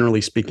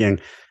 generally speaking,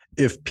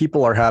 if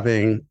people are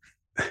having,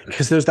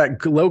 because there's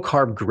that low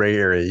carb gray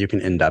area you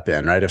can end up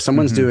in, right? If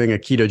someone's doing a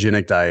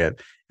ketogenic diet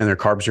and their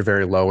carbs are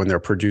very low and they're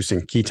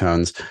producing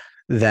ketones,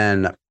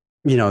 then,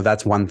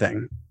 that's one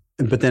thing.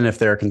 But then if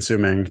they're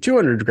consuming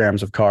 200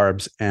 grams of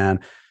carbs and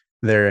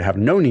they have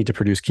no need to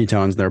produce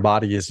ketones, their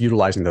body is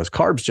utilizing those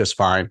carbs just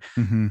fine,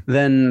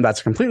 then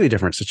that's a completely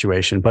different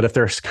situation. But if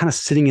they're kind of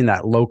sitting in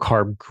that low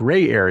carb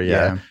gray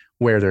area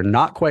where they're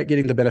not quite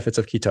getting the benefits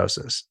of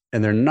ketosis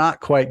and they're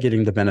not quite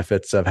getting the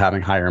benefits of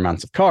having higher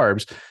amounts of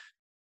carbs,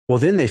 well,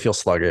 then they feel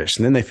sluggish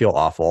and then they feel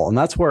awful. And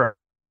that's where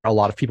a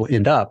lot of people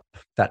end up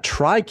that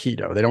try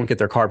keto. They don't get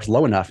their carbs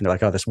low enough and they're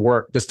like,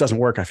 oh, this doesn't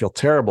work. I feel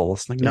terrible.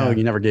 It's like, no,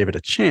 you never gave it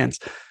a chance.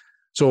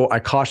 So I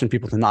caution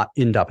people to not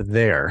end up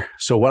there.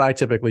 So what I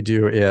typically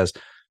do is,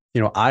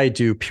 I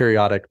do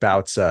periodic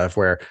bouts of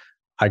where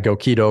I go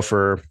keto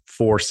for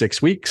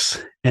 4-6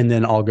 weeks, and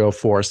then I'll go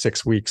for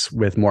 6 weeks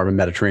with more of a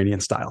Mediterranean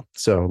style.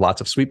 So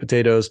lots of sweet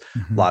potatoes,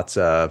 lots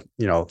of,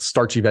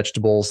 starchy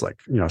vegetables like,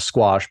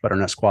 squash,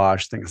 butternut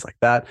squash, things like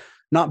that.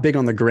 Not big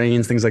on the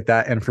grains, things like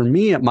that. And for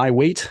me at my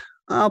weight,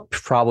 I'll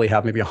probably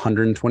have maybe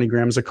 120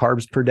 grams of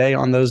carbs per day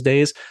on those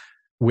days,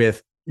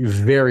 with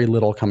very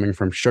little coming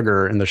from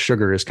sugar, and the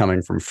sugar is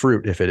coming from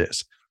fruit if it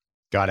is.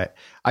 Got it.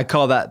 I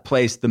call that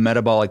place the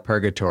metabolic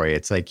purgatory.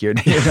 It's like you're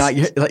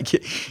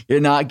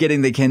not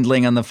getting the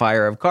kindling on the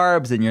fire of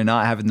carbs, and you're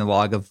not having the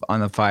log on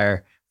the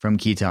fire from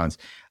ketones.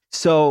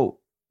 So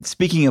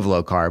speaking of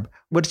low carb,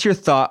 what's your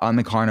thought on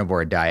the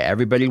carnivore diet?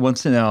 Everybody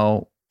wants to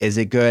know, is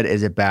it good?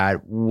 Is it bad?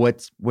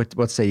 What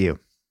say you?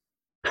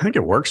 I think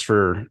it works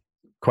for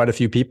quite a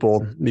few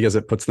people because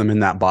it puts them in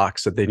that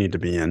box that they need to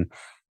be in.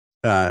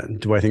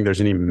 Do I think there's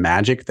any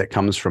magic that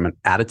comes from an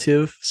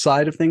additive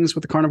side of things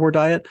with the carnivore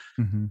diet?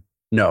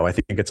 No, I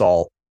think it's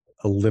all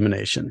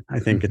elimination. I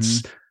think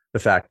it's the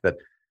fact that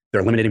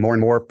they're eliminating more and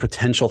more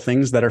potential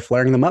things that are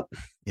flaring them up.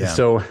 Yeah.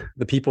 So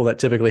the people that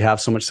typically have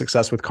so much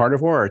success with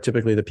carnivore are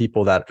typically the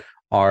people that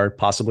are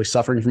possibly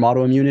suffering from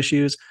autoimmune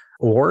issues,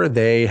 or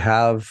they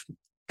have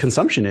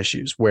consumption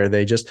issues where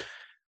they just,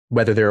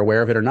 whether they're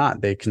aware of it or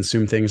not, they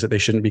consume things that they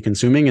shouldn't be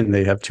consuming, and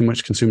they have too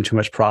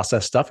much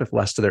processed stuff if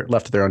left to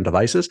their own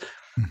devices.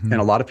 And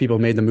a lot of people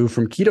made the move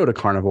from keto to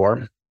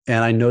carnivore.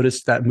 And I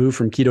noticed that move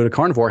from keto to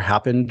carnivore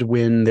happened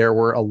when there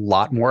were a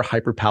lot more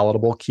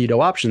hyperpalatable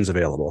keto options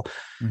available,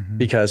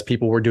 because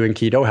people were doing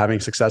keto, having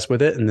success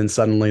with it. And then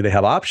suddenly they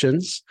have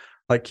options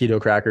like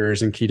keto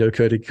crackers and keto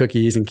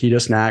cookies and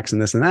keto snacks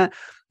and this and that.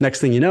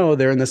 Next thing you know,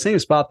 they're in the same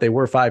spot they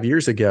were 5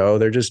 years ago.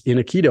 They're just in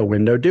a keto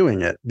window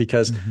doing it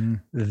because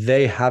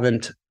they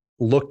haven't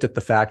looked at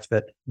the fact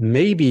that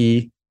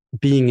maybe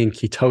being in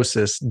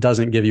ketosis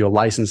doesn't give you a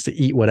license to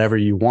eat whatever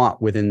you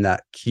want within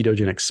that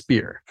ketogenic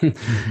sphere.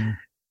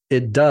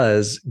 It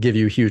does give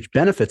you huge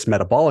benefits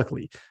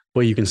metabolically,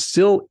 but you can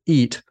still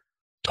eat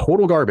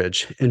total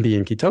garbage and be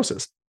in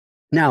ketosis.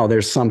 Now,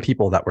 there's some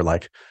people that were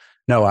like,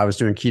 no, I was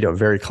doing keto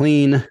very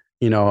clean,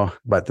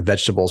 but the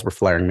vegetables were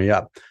flaring me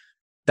up.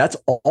 That's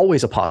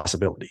always a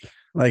possibility.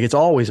 Like, it's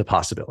always a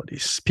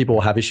possibility. People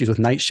will have issues with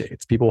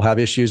nightshades. People will have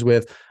issues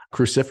with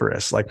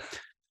cruciferous. Like,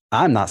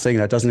 I'm not saying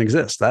that doesn't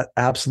exist. That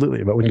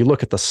absolutely. But when you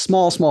look at the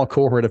small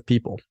cohort of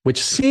people,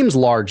 which seems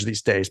large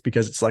these days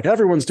because it's like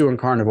everyone's doing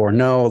carnivore.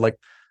 No, like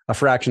a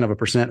fraction of a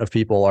 % of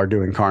people are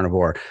doing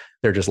carnivore.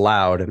 They're just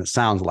loud and it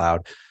sounds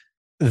loud.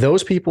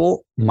 Those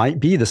people might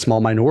be the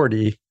small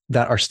minority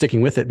that are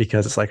sticking with it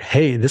because it's like,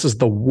 hey, this is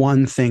the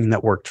one thing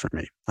that worked for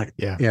me. Like,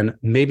 and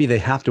maybe they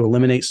have to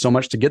eliminate so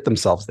much to get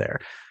themselves there.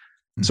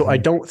 So I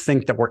don't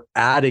think that we're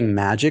adding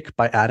magic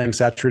by adding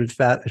saturated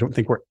fat. I don't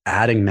think we're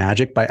adding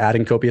magic by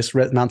adding copious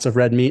amounts of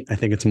red meat. I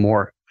think it's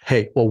more,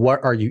 hey, well,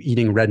 what are you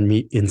eating red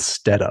meat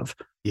instead of?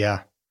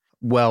 Yeah.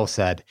 Well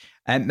said.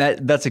 And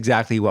that's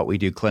exactly what we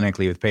do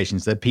clinically with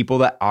patients. The people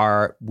that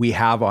we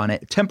have on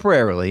it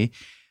temporarily,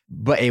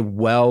 but a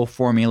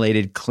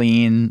well-formulated,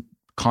 clean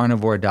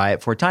carnivore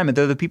diet for a time. And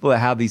they're the people that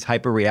have these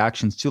hyper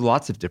reactions to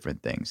lots of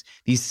different things.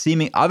 These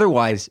seeming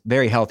otherwise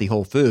very healthy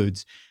whole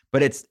foods,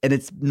 but it's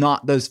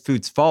not those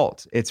foods'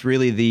 fault. It's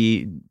really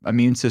the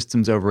immune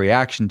system's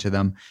overreaction to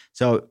them.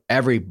 So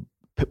every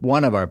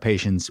one of our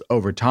patients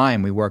over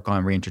time, we work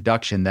on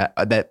reintroduction that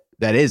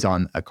is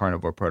on a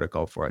carnivore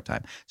protocol for a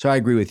time. So I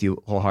agree with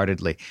you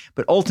wholeheartedly.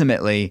 But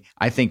ultimately,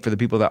 I think for the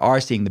people that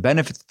are seeing the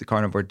benefits of the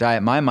carnivore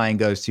diet, my mind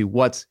goes to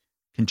what's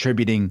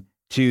contributing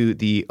to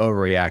the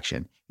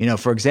overreaction.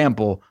 For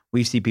example,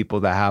 we see people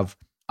that have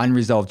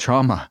unresolved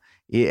trauma.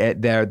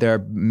 Their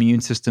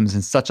immune system's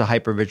in such a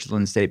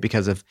hypervigilant state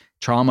because of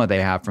trauma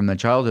they have from their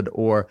childhood,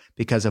 or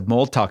because of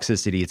mold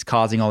toxicity. It's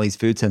causing all these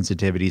food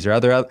sensitivities or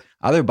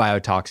other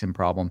biotoxin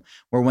problem,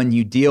 where when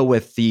you deal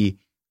with the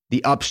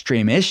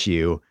upstream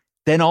issue,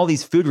 then all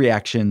these food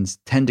reactions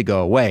tend to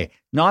go away.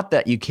 Not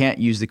that you can't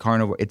use the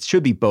carnivore. It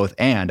should be both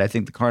and. I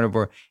think the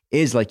carnivore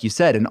is, like you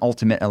said, an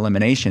ultimate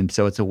elimination.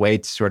 So it's a way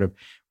to sort of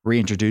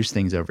reintroduce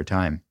things over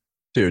time.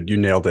 Dude, you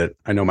nailed it.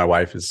 I know my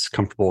wife is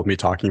comfortable with me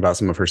talking about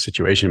some of her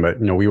situation, but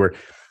we were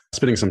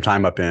spending some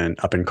time up in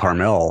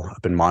Carmel,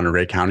 up in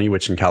Monterey County,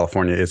 which in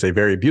California is a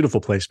very beautiful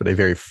place, but a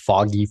very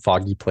foggy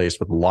place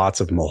with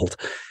lots of mold.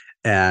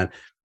 And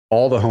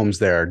all the homes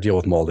there deal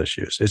with mold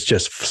issues. It's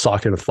just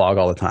socked in with fog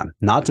all the time.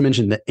 Not to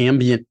mention the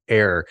ambient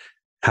air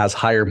has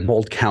higher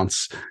mold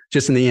counts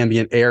just in the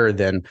ambient air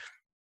than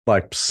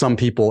like some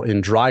people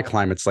in dry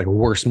climates, like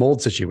worse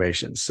mold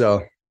situations.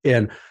 So,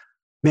 and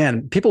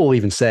man, people will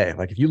even say,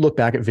 like, if you look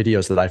back at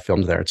videos that I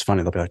filmed there, it's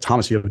funny. They'll be like,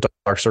 Thomas, you have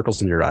dark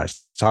circles in your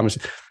eyes. Thomas,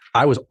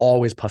 I was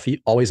always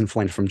puffy, always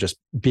inflamed from just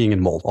being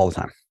in mold all the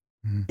time.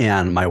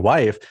 And my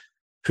wife,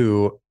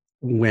 who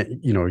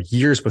went,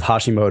 years with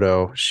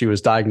Hashimoto, she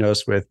was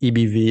diagnosed with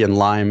EBV and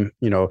Lyme,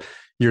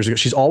 years ago.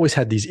 She's always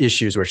had these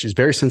issues where she's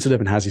very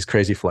sensitive and has these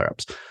crazy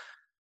flare-ups.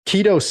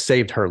 Keto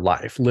saved her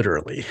life,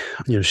 literally.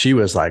 She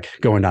was like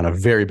going down a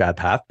very bad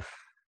path.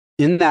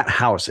 In that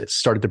house, it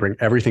started to bring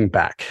everything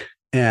back.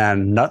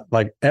 And not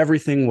like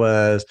everything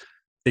was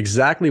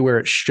exactly where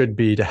it should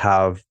be to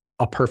have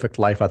a perfect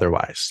life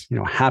otherwise.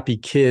 Happy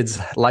kids,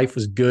 life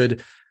was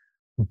good,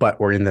 but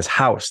we're in this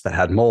house that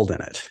had mold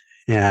in it.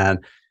 And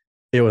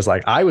it was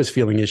like I was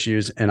feeling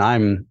issues, and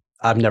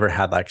I've never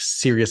had like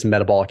serious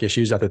metabolic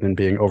issues other than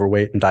being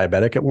overweight and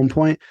diabetic at one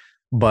point.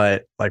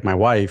 But like my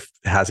wife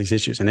has these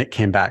issues, and it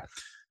came back.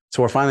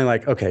 So we're finally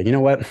like, okay, you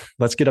know what?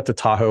 Let's get up to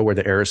Tahoe where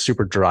the air is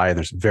super dry and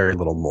there's very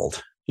little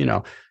mold.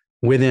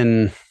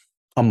 Within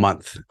a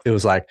month, it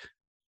was like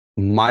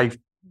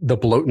the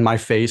bloat in my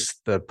face,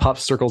 the puff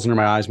circles under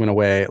my eyes went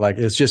away. Like,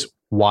 it's just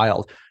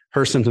wild.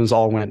 Her symptoms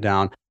all went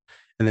down.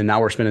 And then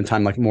now we're spending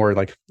time like more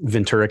like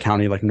Ventura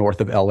County, like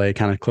north of LA,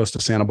 kind of close to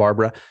Santa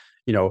Barbara,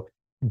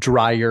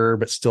 drier,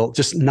 but still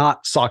just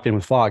not socked in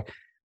with fog.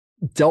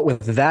 Dealt with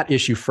that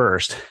issue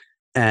first.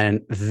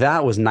 And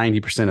that was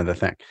 90% of the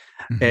thing.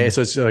 And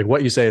so it's like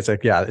what you say, it's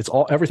like, yeah,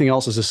 everything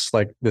else is just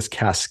like this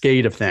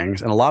cascade of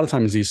things. And a lot of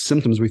times these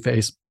symptoms we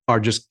face are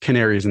just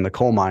canaries in the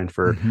coal mine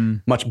for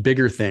much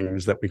bigger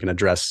things that we can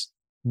address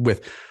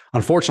with.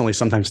 Unfortunately,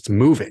 sometimes it's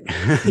moving,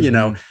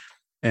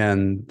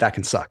 and that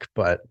can suck,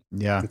 but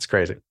yeah, it's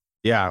crazy.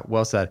 Yeah,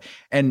 well said.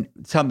 And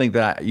something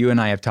that you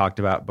and I have talked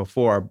about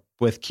before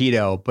with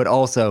keto, but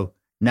also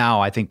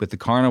now I think with the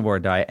carnivore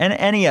diet and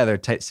any other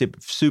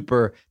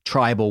super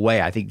tribal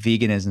way, I think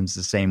veganism is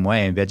the same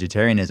way, and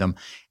vegetarianism,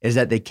 is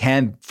that they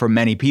can, for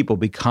many people,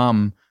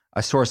 become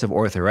a source of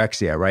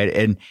orthorexia, right?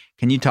 And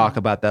can you talk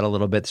about that a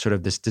little bit, sort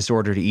of this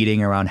disordered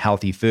eating around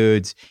healthy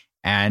foods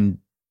and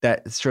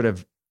that sort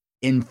of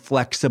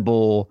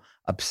inflexible,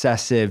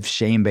 obsessive,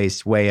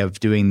 shame-based way of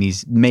doing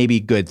these maybe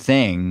good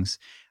things?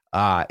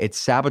 It's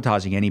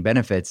sabotaging any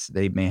benefits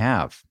they may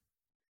have.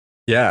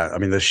 Yeah. I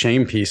mean, the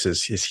shame piece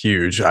is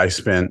huge. I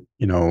spent,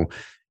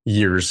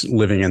 years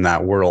living in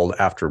that world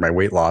after my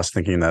weight loss,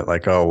 thinking that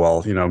like, oh,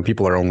 well,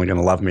 people are only going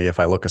to love me if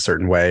I look a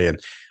certain way. And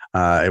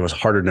it was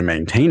harder to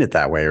maintain it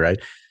that way. Right.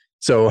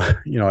 So,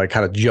 I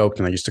kind of joked,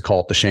 and I used to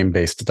call it the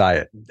shame-based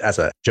diet as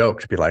a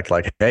joke, to be like,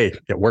 hey,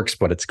 it works,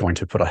 but it's going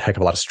to put a heck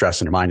of a lot of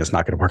stress in your mind. It's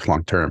not going to work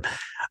long-term.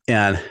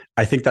 And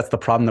I think that's the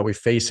problem that we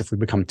face if we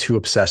become too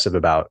obsessive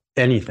about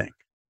anything.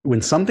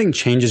 When something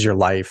changes your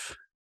life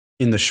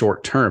in the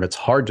short term, it's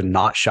hard to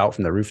not shout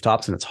from the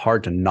rooftops, and it's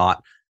hard to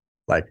not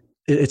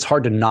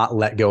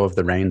let go of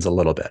the reins a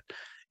little bit.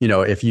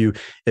 If you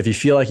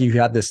feel like you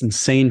had this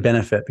insane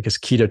benefit because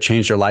keto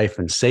changed your life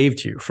and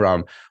saved you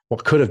from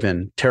what could have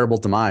been terrible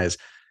demise,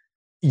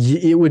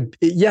 you'd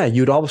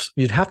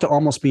have to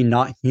almost be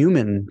not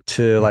human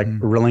to like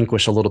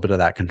relinquish a little bit of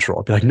that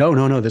control. Be like,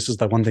 no, this is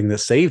the one thing that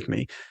saved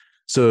me.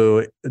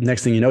 So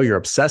next thing you know, you're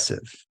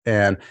obsessive.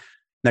 And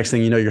next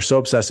thing you know, you're so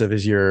obsessive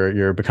is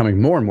you're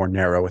becoming more and more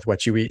narrow with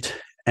what you eat.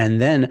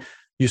 And then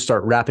you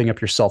start wrapping up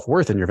your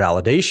self-worth and your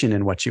validation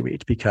in what you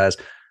eat because,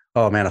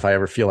 oh man, if I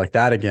ever feel like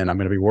that again, I'm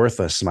going to be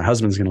worthless. My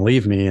husband's going to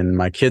leave me and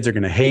my kids are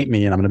going to hate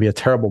me and I'm going to be a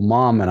terrible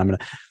mom.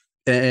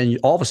 And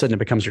all of a sudden it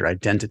becomes your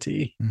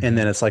identity. Mm-hmm. And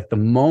then it's like the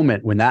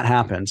moment when that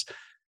happens,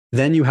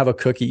 then you have a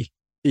cookie,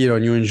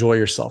 and you enjoy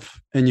yourself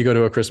and you go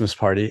to a Christmas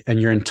party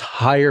and your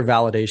entire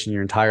validation,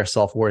 your entire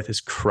self-worth is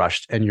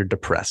crushed and you're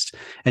depressed.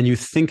 And you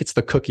think it's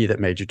the cookie that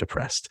made you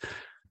depressed.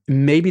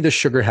 Maybe the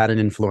sugar had an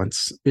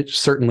influence. It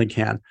certainly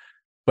can,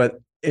 but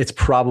it's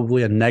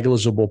probably a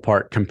negligible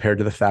part compared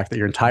to the fact that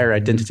your entire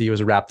identity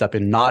was wrapped up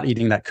in not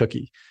eating that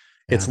cookie.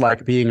 Yeah. It's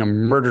like being a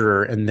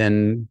murderer and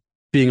then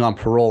being on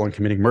parole and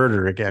committing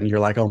murder again. You're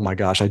like, oh my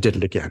gosh, I did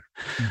it again.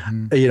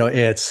 Mm-hmm.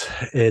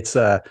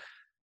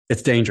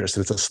 It's dangerous.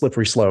 It's a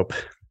slippery slope.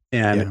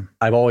 And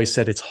I've always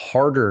said it's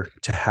harder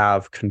to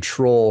have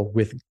control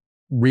with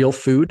real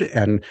food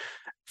and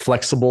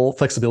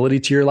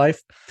flexibility to your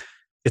life.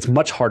 It's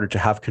much harder to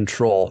have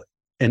control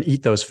and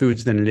eat those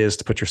foods than it is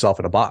to put yourself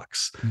in a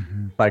box.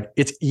 Mm-hmm. Like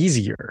it's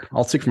easier.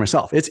 I'll speak for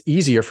myself. It's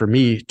easier for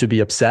me to be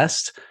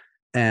obsessed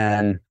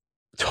and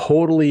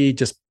totally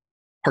just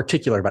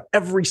particular about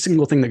every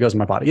single thing that goes in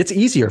my body. It's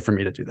easier for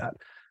me to do that.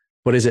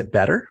 But is it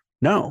better?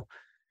 No.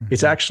 Mm-hmm.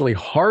 It's actually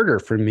harder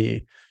for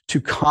me to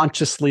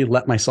consciously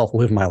let myself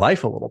live my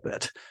life a little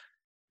bit.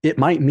 It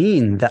might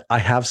mean that I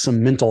have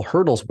some mental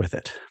hurdles with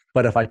it.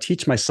 But if I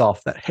teach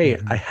myself that, hey,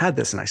 I had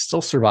this and I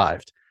still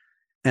survived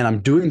and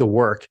I'm doing the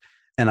work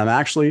and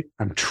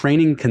I'm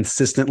training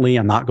consistently.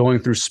 I'm not going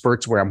through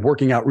spurts where I'm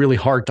working out really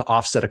hard to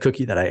offset a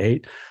cookie that I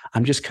ate.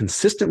 I'm just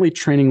consistently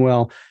training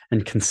well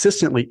and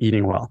consistently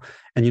eating well.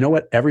 And you know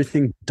what?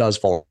 Everything does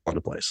fall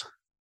into place.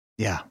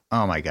 Yeah.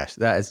 Oh my gosh.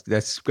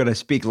 That's going to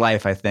speak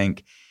life, I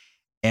think,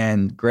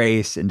 and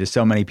grace into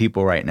so many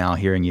people right now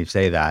hearing you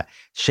say that.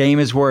 Shame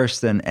is worse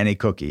than any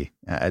cookie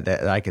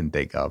that I can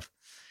think of.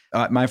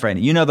 My friend,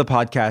 the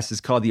podcast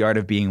is called The Art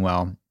of Being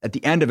Well. At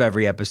the end of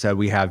every episode,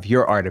 we have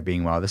Your Art of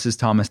Being Well. This is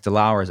Thomas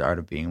Delauer's Art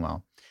of Being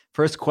Well.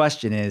 First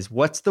question is,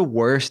 what's the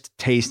worst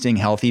tasting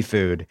healthy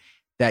food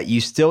that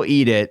you still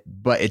eat it,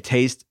 but it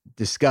tastes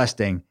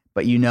disgusting,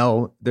 but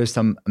there's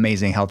some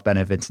amazing health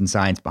benefits and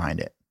science behind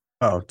it?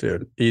 Oh,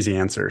 dude, easy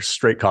answer.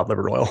 Straight cod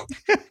liver oil.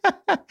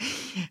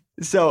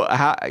 So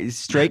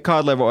straight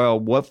cod liver oil,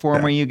 what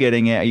form are you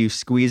getting it? Are you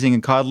squeezing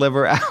a cod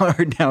liver out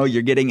or no,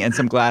 you're getting it in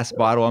some glass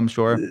bottle, I'm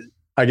sure?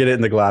 I get it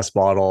in the glass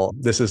bottle.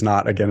 This is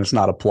not, again, it's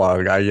not a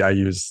plug. I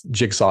use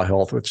Jigsaw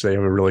Health, which they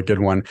have a really good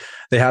one.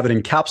 They have it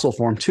in capsule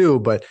form too,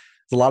 but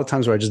a lot of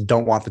times where I just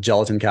don't want the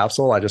gelatin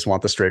capsule. I just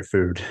want the straight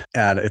food.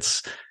 And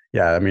it's,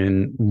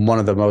 one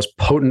of the most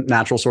potent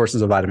natural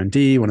sources of vitamin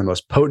D, one of the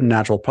most potent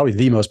probably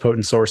the most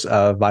potent source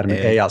of vitamin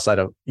A outside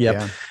of,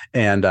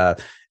 and,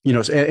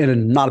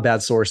 and not a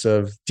bad source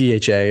of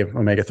DHA,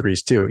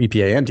 omega-3s too,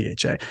 EPA and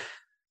DHA,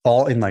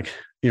 all in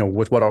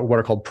with what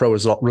are called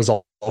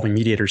pro-resolving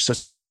mediators. So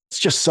it's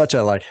just such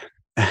a,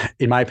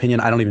 in my opinion,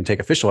 I don't even take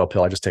a fish oil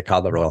pill. I just take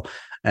cod liver oil.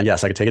 And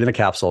yes, I can take it in a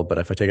capsule, but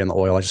if I take it in the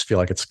oil, I just feel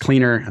like it's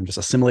cleaner. I'm just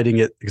assimilating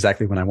it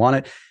exactly when I want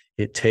it.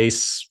 It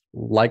tastes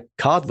like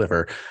cod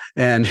liver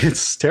and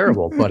it's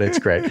terrible, but it's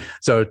great.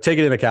 So take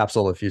it in a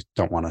capsule if you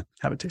don't want to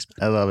have it taste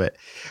bad. I love it.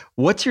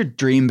 What's your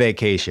dream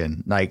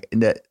vacation?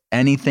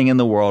 Anything in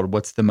the world,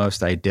 what's the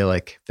most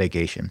idyllic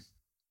vacation?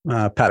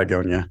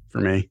 Patagonia for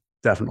me,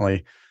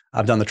 definitely.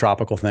 I've done the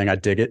tropical thing. I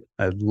dig it.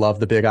 I love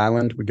the Big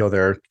Island. We go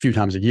there a few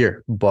times a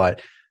year,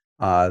 but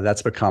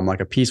that's become like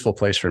a peaceful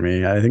place for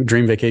me. I think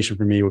dream vacation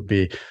for me would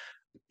be,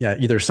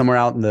 either somewhere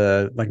out in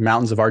the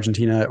mountains of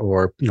Argentina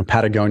or,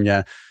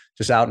 Patagonia,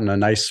 just out in a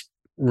nice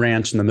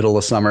ranch in the middle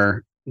of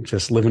summer,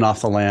 just living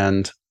off the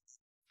land,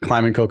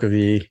 climbing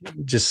Cocovi,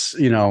 just,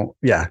 being out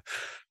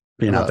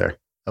there.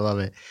 I love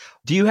it.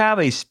 Do you have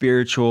a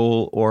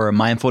spiritual or a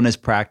mindfulness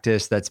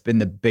practice that's been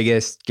the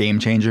biggest game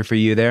changer for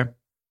you there?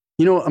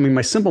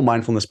 My simple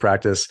mindfulness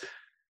practice,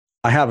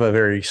 I have a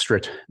very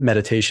strict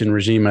meditation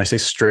regime. And I say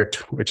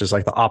strict, which is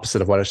like the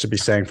opposite of what I should be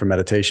saying for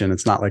meditation.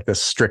 It's not like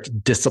this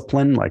strict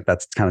discipline, like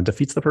that kind of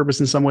defeats the purpose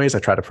in some ways. I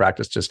try to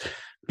practice just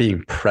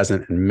being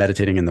present and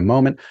meditating in the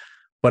moment.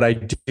 But I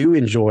do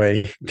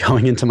enjoy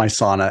going into my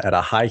sauna at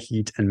a high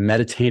heat and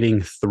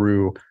meditating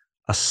through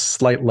a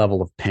slight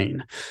level of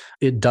pain.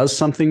 It does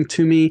something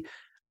to me.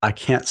 I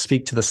can't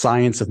speak to the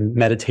science of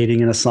meditating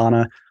in a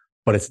sauna,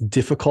 but it's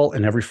difficult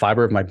and every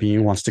fiber of my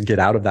being wants to get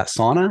out of that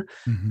sauna.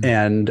 Mm-hmm.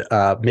 And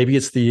maybe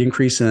it's the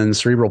increase in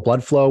cerebral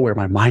blood flow where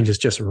my mind is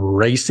just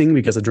racing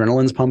because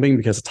adrenaline's pumping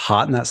because it's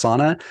hot in that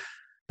sauna.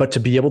 But to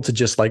be able to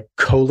just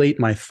collate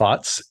my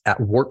thoughts at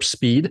warp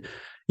speed,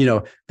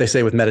 they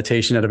say with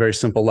meditation at a very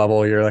simple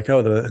level, you're like,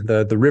 oh,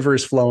 the river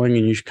is flowing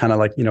and you kind of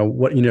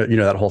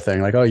that whole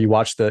thing. Like, oh, you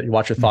watch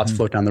your thoughts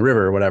float down the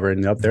river or whatever.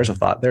 And there's a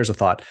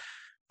thought.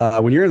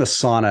 When you're in the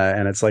sauna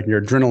and it's like your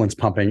adrenaline's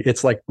pumping,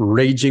 it's like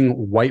raging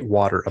white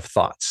water of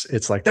thoughts.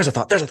 It's like, there's a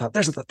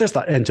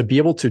thought. And to be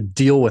able to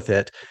deal with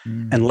it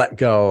and let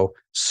go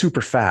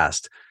super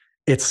fast,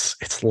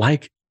 it's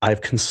like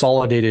I've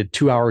consolidated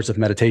 2 hours of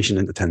meditation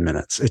into 10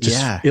 minutes. It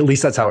just, at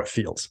least that's how it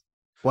feels.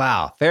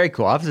 Wow. Very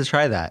cool. I'll have to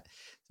try that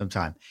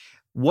sometime.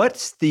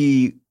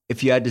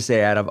 If you had to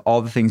say out of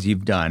all the things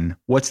you've done,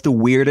 what's the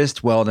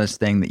weirdest wellness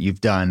thing that you've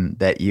done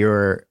that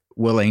you're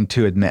willing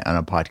to admit on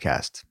a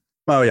podcast?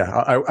 Oh yeah.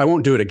 I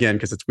won't do it again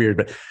because it's weird,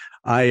 but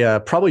I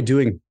probably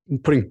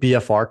putting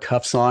BFR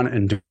cuffs on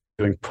and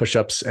doing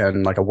push-ups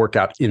and like a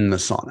workout in the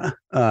sauna.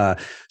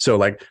 So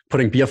like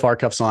putting BFR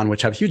cuffs on,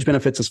 which have huge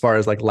benefits as far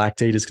as like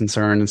lactate is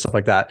concerned and stuff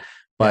like that.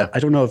 But I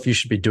don't know if you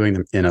should be doing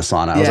them in a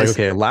sauna. I was like,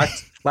 okay,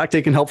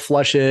 lactate can help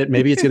flush it.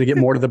 Maybe it's going to get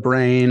more to the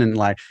brain. And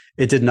like,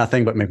 it did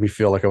nothing but make me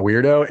feel like a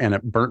weirdo. And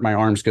it burnt my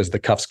arms because the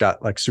cuffs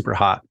got like super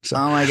hot. So.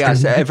 Oh my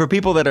gosh. And for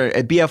people that are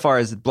at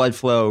BFR is blood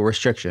flow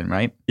restriction,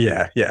 right?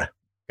 Yeah.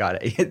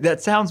 Got it.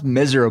 That sounds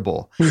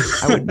miserable.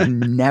 I would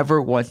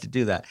never want to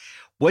do that.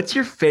 What's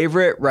your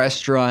favorite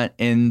restaurant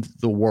in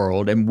the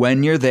world? And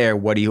when you're there,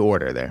 what do you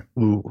order there?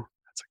 Ooh,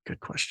 that's a good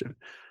question.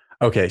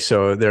 Okay.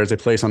 So there's a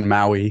place on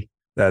Maui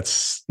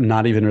that's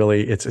not even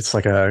really, it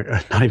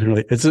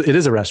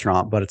is a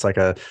restaurant, but it's like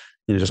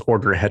just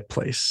order ahead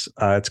place.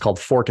 It's called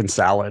Fork and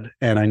Salad.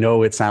 And I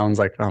know it sounds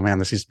like, oh man,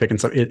 this is picking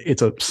some,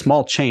 it's a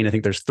small chain. I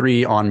think there's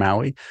 3 on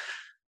Maui.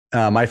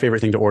 My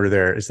favorite thing to order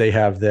there is they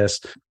have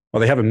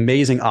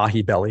amazing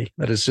ahi belly.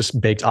 That is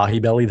just baked ahi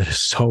belly. That is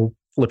so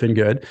flipping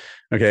good.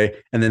 Okay.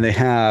 And then they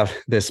have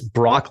this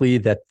broccoli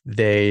that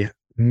they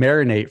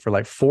marinate for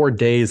like 4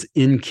 days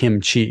in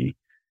kimchi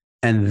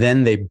and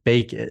then they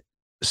bake it.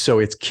 So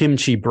it's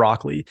kimchi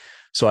broccoli.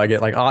 So I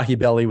get like ahi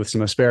belly with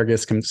some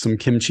asparagus, some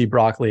kimchi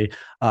broccoli,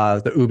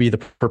 the ubi, the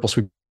purple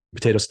sweet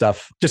potato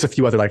stuff, just a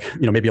few other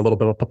maybe a little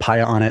bit of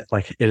papaya on it.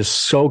 Like it is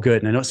so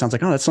good. And I know it sounds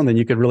like, oh, that's something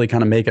you could really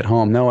kind of make at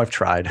home. No, I've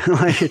tried.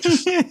 Like it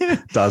just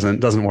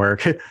doesn't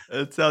work.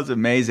 That sounds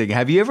amazing.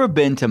 Have you ever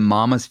been to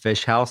Mama's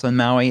Fish House on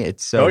Maui?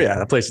 It's so. Oh yeah,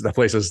 that place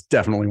is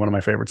definitely one of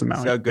my favorites in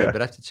Maui. So good,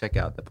 but I have to check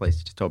out the place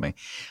you just told me.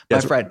 My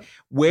friend,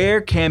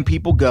 where can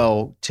people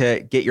go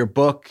to get your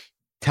book?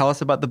 Tell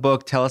us about the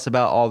book. Tell us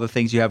about all the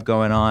things you have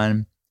going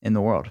on in the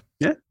world.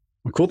 Yeah.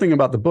 The cool thing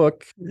about the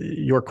book,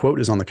 your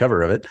quote is on the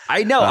cover of it.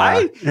 I know.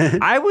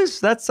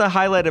 That's a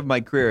highlight of my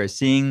career,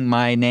 seeing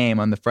my name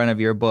on the front of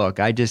your book.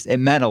 It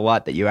meant a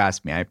lot that you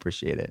asked me. I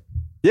appreciate it.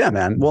 Yeah,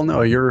 man. Well,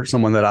 no, you're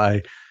someone that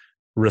I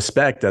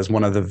respect as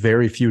one of the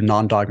very few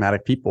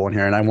non-dogmatic people in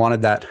here. And I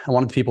wanted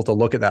people to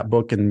look at that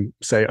book and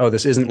say, oh,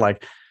 this isn't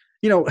like,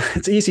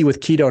 it's easy with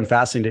keto and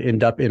fasting to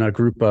end up in a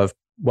group of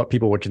what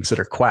people would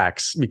consider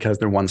quacks because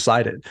they're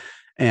one-sided.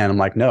 And I'm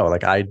like, no,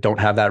 like I don't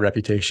have that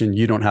reputation.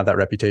 You don't have that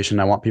reputation.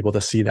 I want people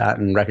to see that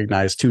and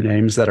recognize 2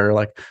 names that are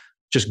like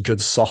just good,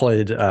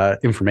 solid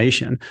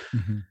information.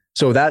 Mm-hmm.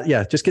 So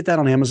just get that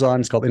on Amazon.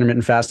 It's called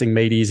Intermittent Fasting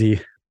Made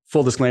Easy.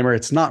 Full disclaimer,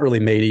 it's not really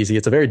made easy.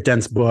 It's a very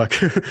dense book,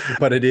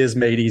 but it is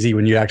made easy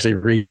when you actually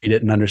read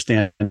it and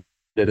understand it.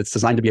 It's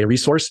designed to be a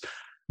resource,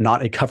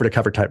 not a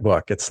cover-to-cover type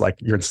book. It's like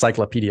your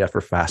encyclopedia for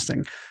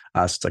fasting.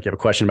 So it's like you have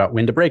a question about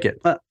when to break it.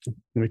 Let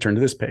me turn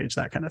to this page,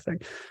 that kind of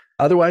thing.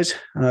 Otherwise,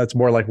 it's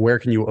more like where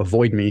can you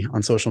avoid me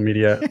on social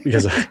media?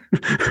 Because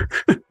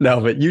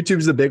no, but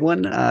YouTube's the big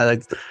one.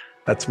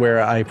 That's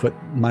where I put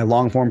my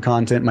long form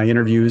content, my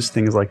interviews,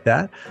 things like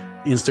that.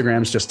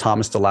 Instagram's just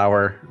Thomas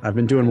Delauer. I've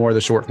been doing more of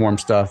the short form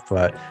stuff,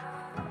 but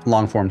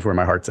long form's where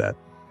my heart's at.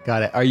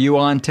 Got it. Are you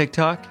on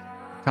TikTok?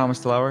 Thomas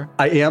Delauer?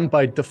 I am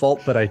by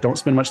default, but I don't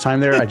spend much time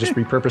there. I just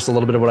repurpose a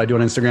little bit of what I do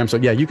on Instagram. So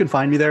yeah, you can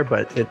find me there,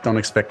 but don't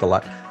expect a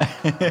lot.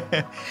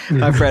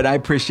 My friend, I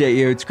appreciate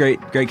you. It's great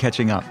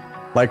catching up.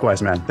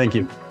 Likewise, man. Thank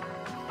you.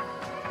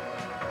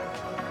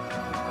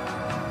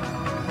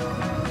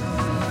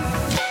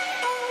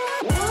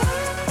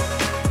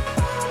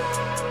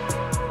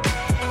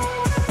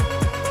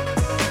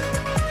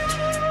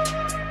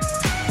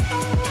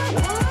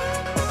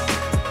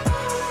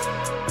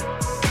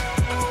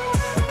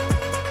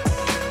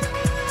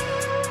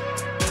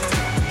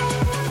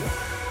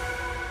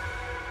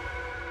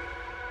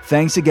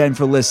 Thanks again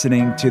for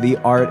listening to The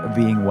Art of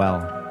Being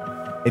Well.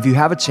 If you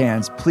have a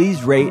chance,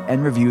 please rate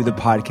and review the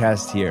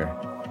podcast here.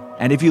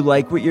 And if you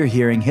like what you're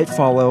hearing, hit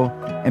follow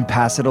and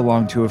pass it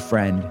along to a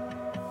friend.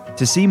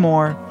 To see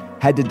more,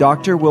 head to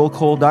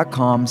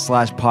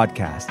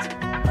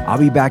drwillcole.com/podcast. I'll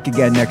be back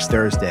again next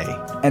Thursday,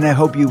 and I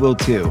hope you will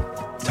too.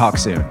 Talk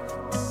soon.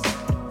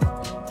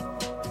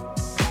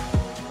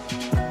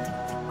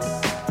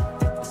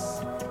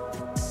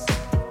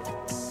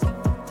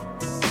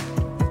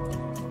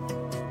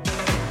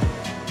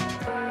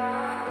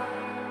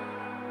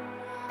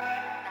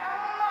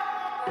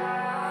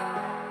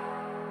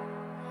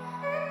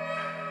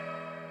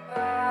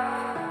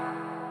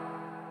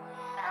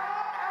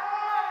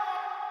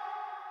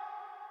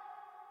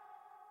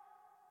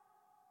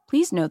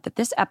 Please note that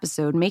this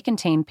episode may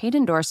contain paid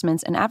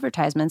endorsements and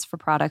advertisements for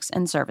products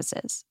and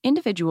services.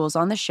 Individuals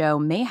on the show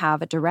may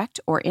have a direct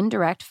or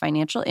indirect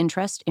financial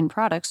interest in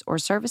products or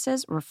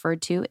services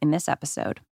referred to in this episode.